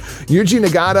matches. Yuji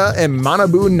Nagata and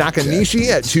Manabu Nakanishi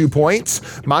at 2 points.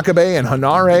 Makabe and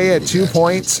Hanare at 2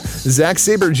 points. Zack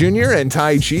Sabre Jr. and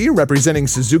Tai Chi representing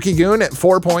Suzuki-gun at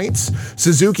 4 points.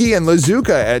 Suzuki and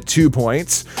Lizuka at 2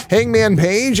 points. Hangman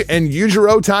Page and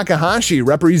Yujiro Takahashi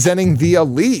representing the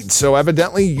Elite. So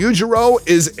evidently Yujiro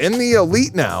is is in the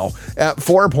elite now at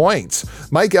 4 points.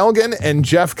 Mike Elgin and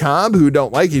Jeff Cobb, who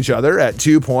don't like each other, at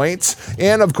 2 points.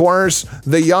 And of course,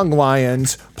 the Young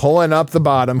Lions pulling up the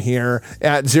bottom here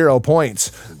at 0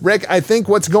 points. Rick, I think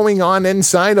what's going on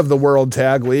inside of the World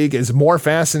Tag League is more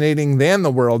fascinating than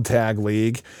the World Tag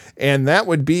League. And that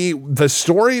would be the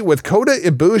story with Kota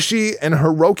Ibushi and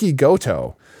Hiroki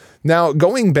Goto. Now,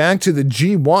 going back to the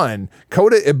G1,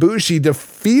 Kota Ibushi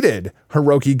defeated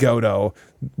Hiroki Goto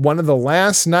one of the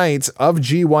last nights of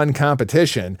G1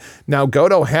 competition. Now,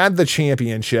 Goto had the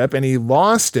championship and he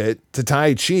lost it to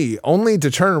Tai Chi, only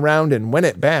to turn around and win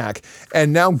it back.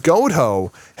 And now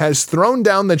Goto has thrown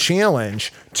down the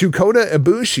challenge to Kota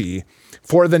Ibushi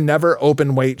for the Never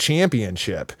Openweight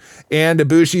Championship. And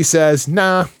Ibushi says,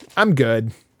 nah, I'm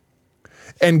good.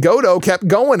 And Goto kept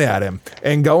going at him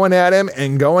and going at him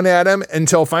and going at him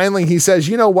until finally he says,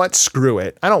 you know what? Screw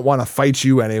it. I don't want to fight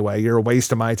you anyway. You're a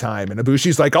waste of my time. And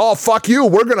Ibushi's like, oh, fuck you.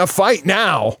 We're going to fight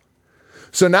now.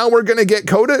 So now we're going to get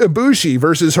Kota Ibushi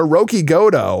versus Hiroki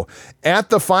Goto at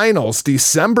the finals,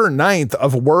 December 9th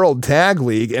of World Tag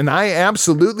League. And I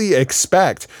absolutely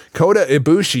expect Kota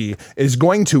Ibushi is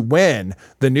going to win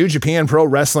the New Japan Pro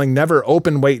Wrestling Never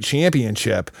Openweight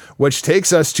Championship, which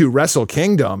takes us to Wrestle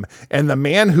Kingdom. And the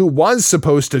man who was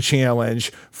supposed to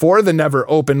challenge for the Never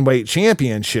Openweight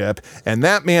Championship, and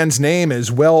that man's name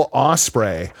is Will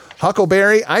Ospreay.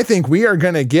 Huckleberry, I think we are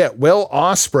going to get Will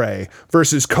Ospreay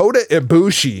versus Kota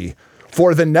Ibushi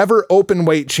for the Never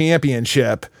Openweight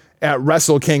Championship at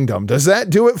Wrestle Kingdom. Does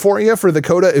that do it for you for the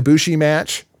Kota Ibushi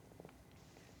match?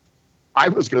 I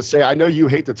was going to say, I know you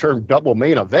hate the term double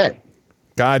main event.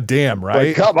 God damn,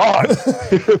 right? But come on.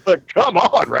 But come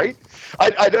on, right?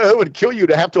 I know it would kill you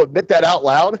to have to admit that out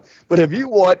loud, but if you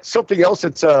want something else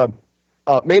that's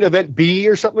main event B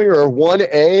or something, or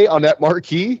 1A on that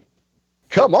marquee,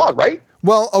 come on, right?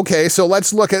 Well, okay, so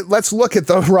let's look at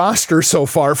the roster so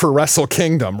far for Wrestle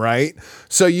Kingdom, right?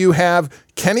 So you have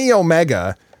Kenny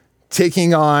Omega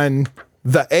taking on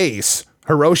the Ace,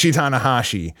 Hiroshi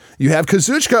Tanahashi. You have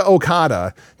Kazuchika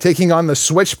Okada taking on the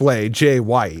Switchblade, Jay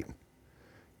White.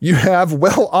 You have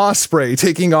Will Ospreay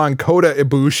taking on Kota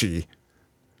Ibushi.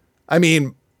 I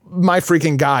mean, my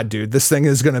freaking God, dude, this thing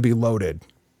is going to be loaded.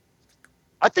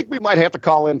 I think we might have to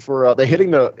call in for the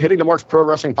Hitting the Marks Pro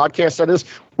Wrestling podcast. That is,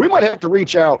 we might have to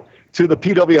reach out to the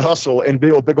PW Hustle and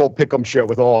do a big old pick'em show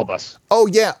with all of us. Oh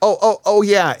yeah, oh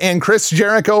yeah, and Chris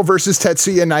Jericho versus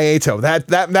Tetsuya Naito.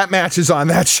 That match is on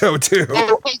that show too.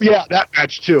 Oh yeah, that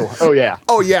match too. Oh yeah.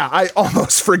 Oh yeah, I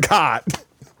almost forgot.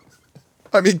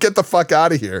 I mean, get the fuck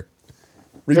out of here.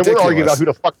 Ridiculous. And we're arguing about who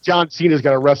the fuck John Cena's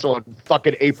going to wrestle in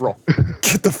fucking April.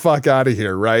 Get the fuck out of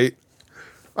here, right?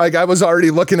 Like, I was already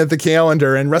looking at the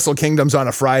calendar and Wrestle Kingdom's on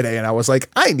a Friday, and I was like,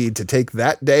 I need to take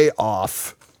that day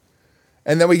off.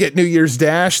 And then we get New Year's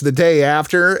Dash the day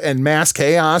after, and Mass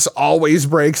Chaos always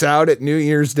breaks out at New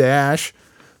Year's Dash.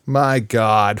 My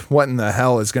God, what in the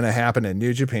hell is going to happen in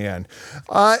New Japan?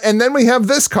 And then we have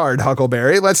this card,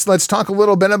 Huckleberry. Let's talk a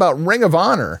little bit about Ring of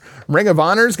Honor. Ring of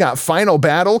Honor's got Final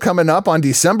Battle coming up on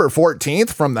December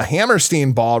 14th from the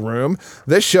Hammerstein Ballroom.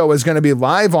 This show is going to be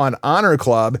live on Honor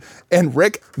Club. And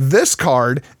Rick, this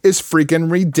card is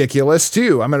freaking ridiculous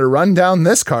too. I'm going to run down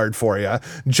this card for you.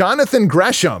 Jonathan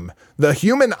Gresham, the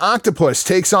Human Octopus,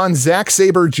 takes on Zack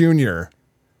Sabre Jr.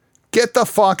 Get the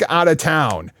fuck out of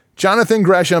town. Jonathan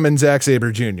Gresham and Zack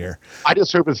Sabre Jr. I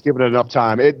just hope it's given enough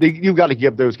time. You've got to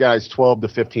give those guys 12 to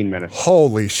 15 minutes.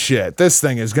 Holy shit. This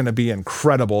thing is going to be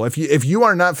incredible. If you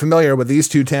are not familiar with these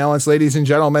two talents, ladies and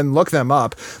gentlemen, look them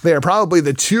up. They are probably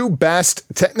the two best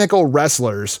technical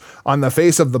wrestlers on the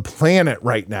face of the planet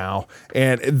right now.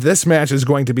 And this match is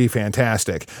going to be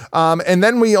fantastic. And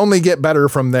then we only get better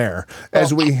from there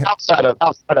as outside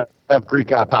of Greek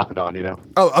guy popping on, you know.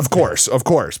 Oh, of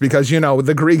course, because, you know,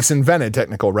 the Greeks invented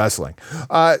technical wrestling.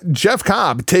 Jeff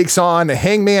Cobb takes on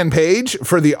Hangman Page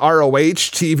for the ROH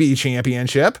TV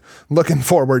Championship. Looking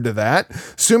forward to that.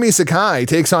 Sumi Sakai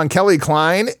takes on Kelly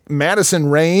Klein, Madison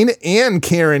Rayne, and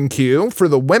Karen Q for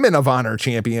the Women of Honor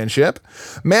Championship.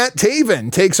 Matt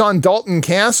Taven takes on Dalton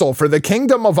Castle for the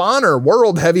Kingdom of Honor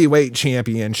World Heavyweight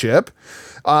Championship.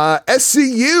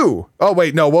 SCU. Oh,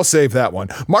 wait, no, we'll save that one.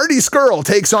 Marty Scurll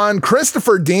takes on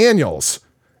Christopher Daniels.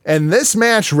 And this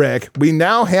match, Rick, we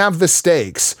now have the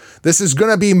stakes. This is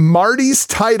going to be Marty's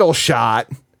title shot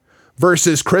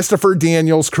versus Christopher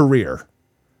Daniels' career.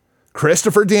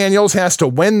 Christopher Daniels has to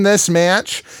win this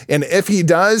match, and if he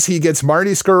does, he gets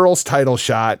Marty Scurll's title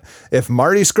shot. If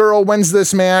Marty Scurll wins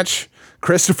this match,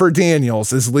 Christopher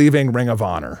Daniels is leaving Ring of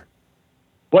Honor.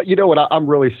 But you know what? I'm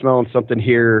really smelling something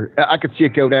here. I could see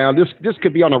it go down. This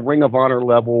could be on a Ring of Honor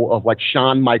level of like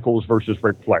Shawn Michaels versus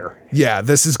Ric Flair. Yeah,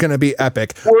 this is going to be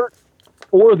epic.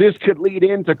 Or this could lead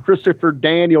into Christopher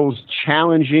Daniels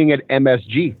challenging at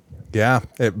MSG. Yeah,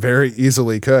 it very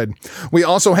easily could. We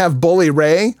also have Bully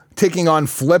Ray taking on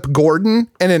Flip Gordon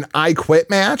in an I Quit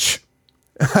match.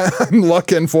 I'm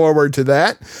looking forward to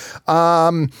that.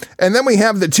 And then we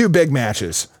have the two big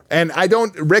matches. And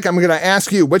Rick, I'm going to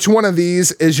ask you, which one of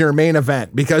these is your main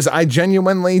event? Because I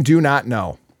genuinely do not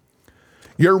know.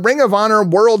 Your Ring of Honor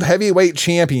World Heavyweight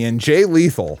Champion, Jay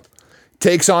Lethal,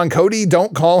 takes on Cody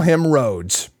Don't Call Him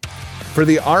Rhodes for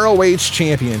the ROH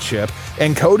Championship.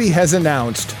 And Cody has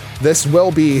announced this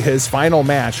will be his final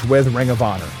match with Ring of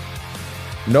Honor.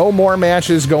 No more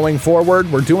matches going forward.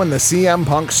 We're doing the CM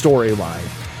Punk storyline.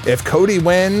 If Cody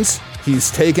wins, he's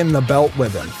taking the belt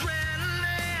with him.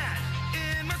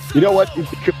 You know what?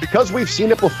 Because we've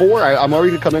seen it before, I'm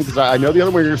already going to come in because I know the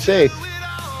other way you're going to say,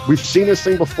 we've seen this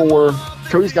thing before.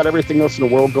 Cody's got everything else in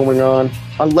the world going on.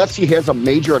 Unless he has a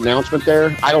major announcement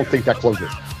there, I don't think that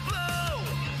closes.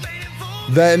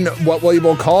 Then what we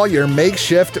will call your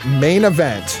makeshift main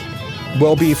event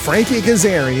will be Frankie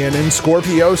Kazarian and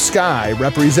Scorpio Sky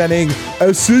representing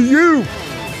SCU,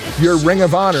 your Ring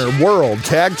of Honor World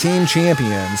Tag Team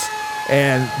Champions.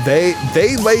 And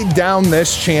they laid down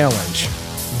this challenge.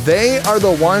 They are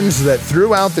the ones that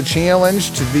threw out the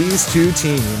challenge to these two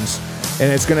teams.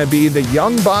 And it's going to be the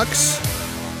Young Bucks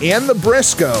and the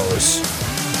Briscoes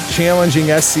challenging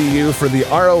SCU for the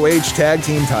ROH Tag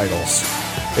Team titles.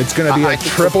 It's going to be a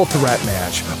triple threat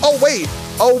match. Oh, wait.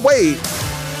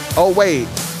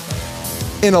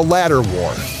 In a ladder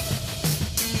war.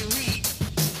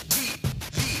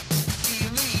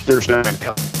 There's no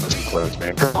close,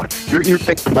 man. Come on. You're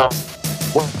thinking about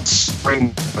what's Ring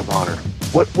of Honor.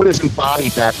 What has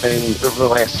embodied that thing over the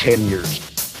last 10 years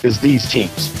is these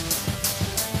teams.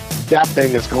 That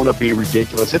thing is going to be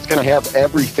ridiculous. It's going to have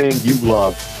everything you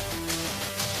love.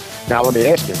 Now, let me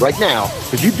ask you right now,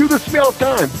 because you do this to me all the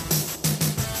time.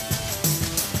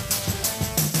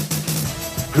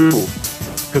 Who?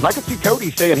 Because I can see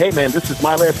Cody saying, hey, man, this is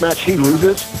my last match. He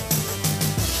loses.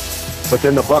 But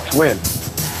then the Bucks win.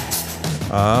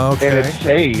 Okay. And it's,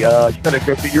 hey, you got to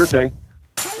go do your thing.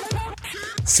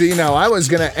 See, now I was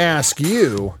going to ask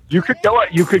you. You could go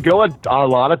a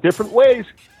lot of different ways.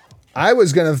 I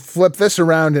was going to flip this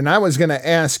around and I was going to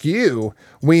ask you,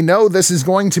 we know this is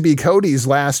going to be Cody's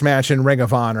last match in Ring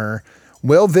of Honor.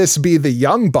 Will this be the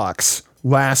Young Bucks'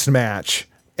 last match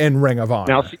in Ring of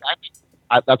Honor? Now, see,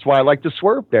 that's why I like to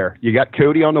swerve there. You got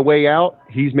Cody on the way out.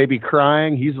 He's maybe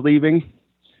crying. He's leaving.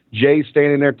 Jay's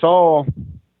standing there tall.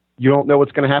 You don't know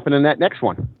what's going to happen in that next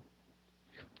one.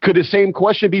 Could the same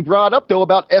question be brought up, though,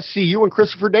 about SCU and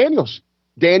Christopher Daniels?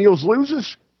 Daniels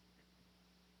loses.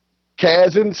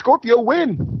 Kaz and Scorpio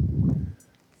win.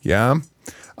 Yeah.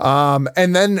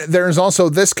 And then there's also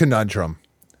this conundrum.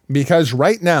 Because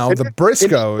right now, the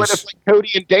Briscoes... Like Cody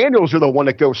and Daniels are the one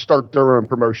that go start their own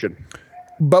promotion.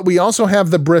 But we also have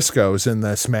the Briscoes in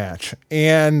this match.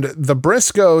 And the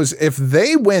Briscoes, if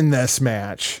they win this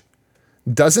match,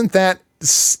 doesn't that...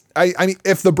 I mean,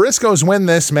 if the Briscoes win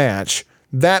this match,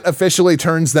 that officially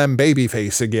turns them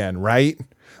babyface again, right?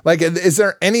 Like, is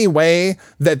there any way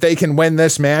that they can win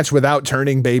this match without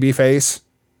turning babyface?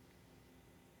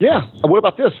 Yeah. What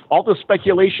about this? All the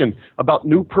speculation about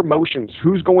new promotions.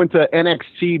 Who's going to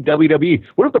NXT, WWE?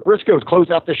 What if the Briscoes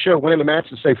close out this show, win the match,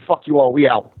 and say, fuck you all, we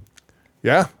out?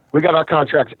 Yeah. We got our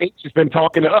contracts. H has been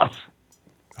talking to us.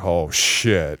 Oh,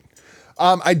 shit.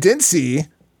 I did see,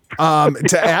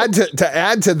 to add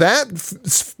to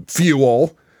that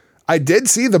fuel, I did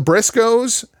see the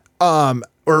Briscoes,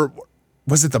 or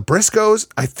was it the Briscoes?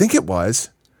 I think it was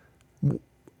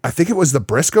the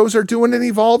Briscoes are doing an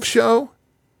Evolve show,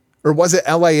 or was it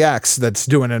LAX that's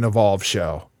doing an Evolve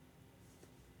show?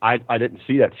 I didn't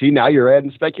see that. See, now you're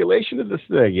adding speculation to this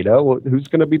thing, you know, who's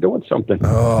going to be doing something.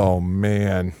 Oh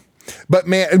man. But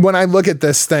man, when I look at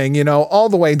this thing, you know, all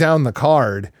the way down the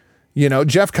card, you know,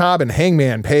 Jeff Cobb and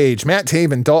Hangman Page, Matt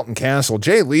Taven, Dalton Castle,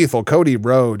 Jay Lethal, Cody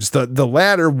Rhodes, the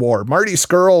ladder war, Marty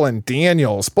Scurll and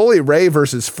Daniels, Bully Ray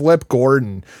versus Flip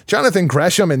Gordon, Jonathan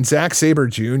Gresham and Zack Sabre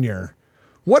Jr.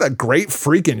 What a great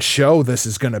freaking show this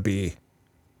is going to be.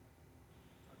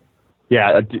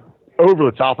 Yeah, over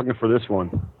the top looking for this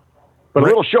one. But a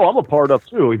little show I'm a part of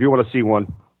too, if you want to see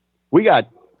one. We got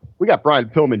Brian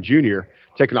Pillman Jr.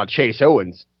 taking on Chase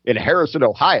Owens in Harrison,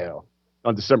 Ohio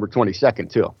on December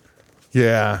 22nd too.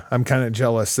 Yeah, I'm kind of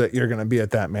jealous that you're going to be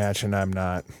at that match and I'm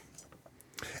not.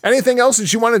 Anything else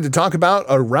that you wanted to talk about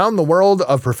around the world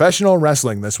of professional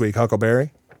wrestling this week,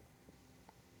 Huckleberry?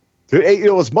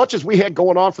 As much as we had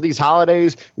going on for these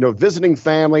holidays, visiting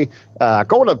family,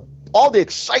 going to all the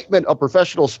excitement of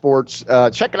professional sports,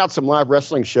 checking out some live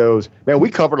wrestling shows, man, we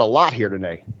covered a lot here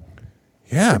today.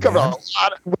 Yeah, we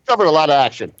covered a lot of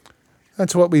action.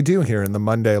 That's what we do here in the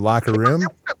Monday Locker Room.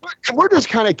 We're just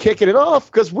kind of kicking it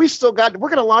off because we're going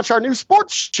to launch our new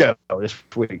sports show this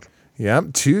week.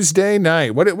 Yep, Tuesday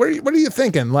night. What are you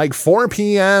thinking? Like 4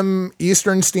 p.m.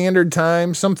 Eastern Standard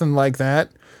Time, something like that.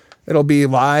 It'll be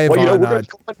live on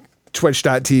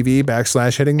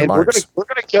twitch.tv/hitting the marks. We're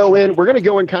going to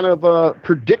go in kind of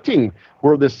predicting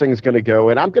where this thing's going to go.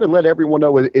 And I'm going to let everyone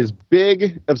know as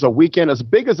big as a weekend, as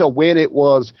big as a win it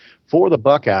was for the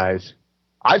Buckeyes,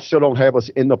 I still don't have us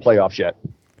in the playoffs yet.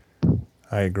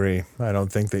 I agree. I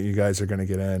don't think that you guys are going to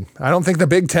get in. I don't think the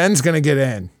Big Ten's going to get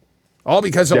in. All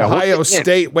because Ohio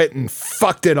State went and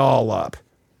fucked it all up.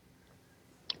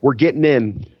 We're getting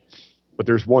in, but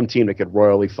there's one team that could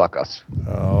royally fuck us.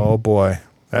 Oh, boy.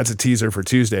 That's a teaser for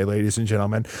Tuesday, ladies and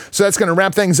gentlemen. So that's going to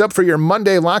wrap things up for your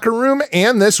Monday Locker Room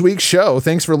and this week's show.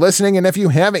 Thanks for listening. And if you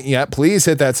haven't yet, please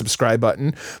hit that subscribe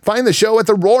button. Find the show at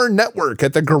the Roar Network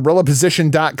at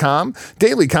thegorillaposition.com.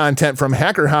 Daily content from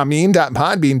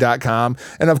hackerhameen.podbean.com.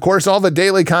 And of course, all the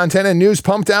daily content and news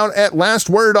pumped out at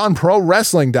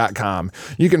lastwordonprowrestling.com.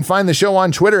 You can find the show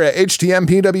on Twitter at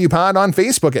HTMPWPod, on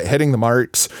Facebook at Hitting the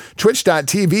Marks,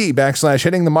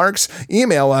 twitch.tv/Hitting the Marks.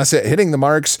 Email us at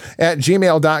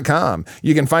hittingthemarks@gmail.com.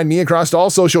 You can find me across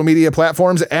all social media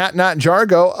platforms at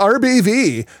NotJargo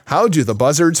RBV. How do the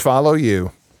buzzards follow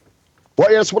you? Well,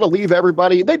 I just want to leave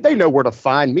everybody. They know where to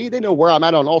find me. They know where I'm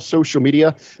at on all social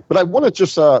media. But I want to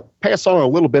just pass on a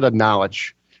little bit of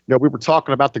knowledge. We were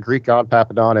talking about the Greek god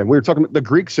Pappadon, and we were talking about the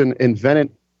Greeks invented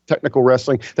technical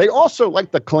wrestling. They also like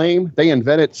to claim they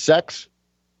invented sex.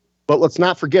 But let's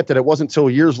not forget that it wasn't until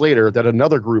years later that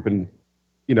another group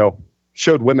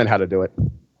showed women how to do it.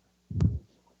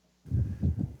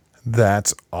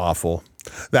 That's awful.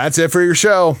 That's it for your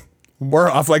show. We're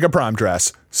off like a prom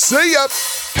dress. See ya.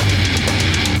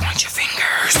 Point your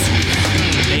fingers.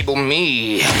 Label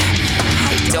me.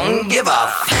 I don't give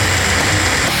up.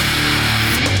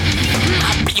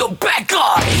 I'll be your bad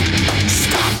guy.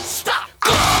 Stop,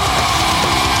 go.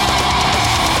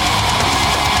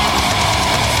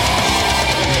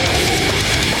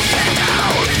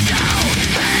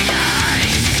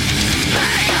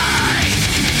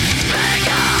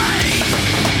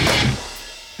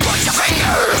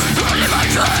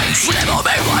 Never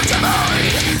be what you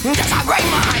mean. That's how great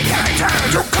my character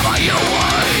to cover your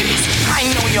ways. I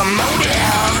know your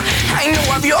motive, I know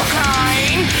of your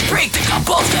kind. Break the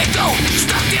couples that go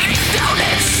stuck deep down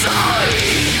inside.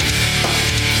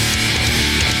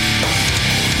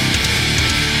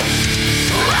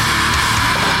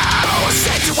 Wow,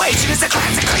 situation is a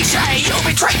classic cliche. You'll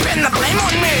be draping the blame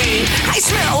on me. I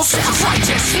smell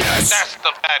self-righteousness. That's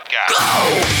the bad guy. Go!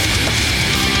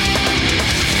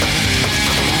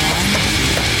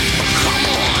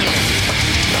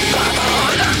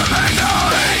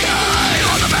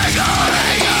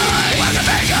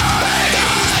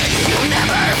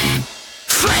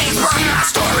 Flames burn my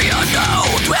story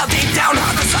unknown. Dwell deep down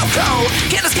on the so-code.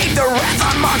 Can't escape the wrath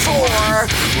I'm on for.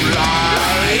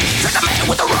 Life. Take the man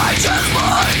with the righteous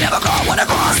mind. Never caught when I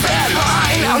cross that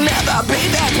line. I'll never be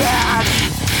that bad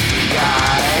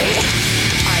guy.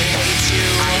 I hate you.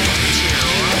 I hate you.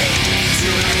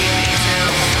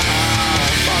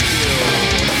 Fuck you.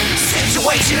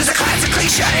 Situation is a classic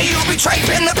cliche. You'll be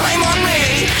draping the blame on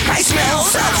me. I smell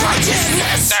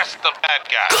self-righteousness. That's the bad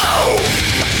guy. Go!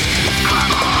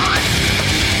 Come on!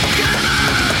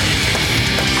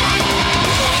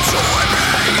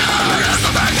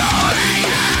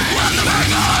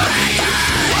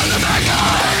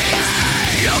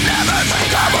 You'll never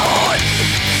think I'm on!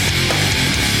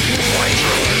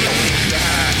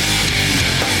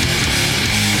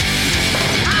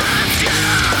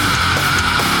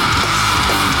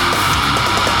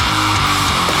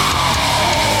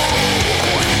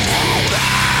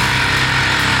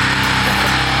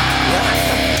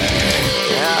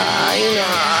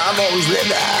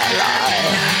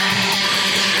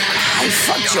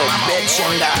 Fucked your bitch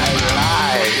and I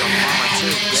lied.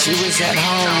 She was at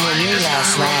home with me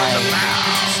last night.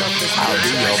 I'll be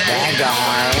your bad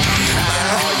guy.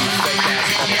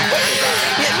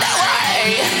 You know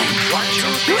I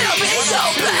will be your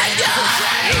bad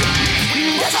guy.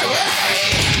 That's right.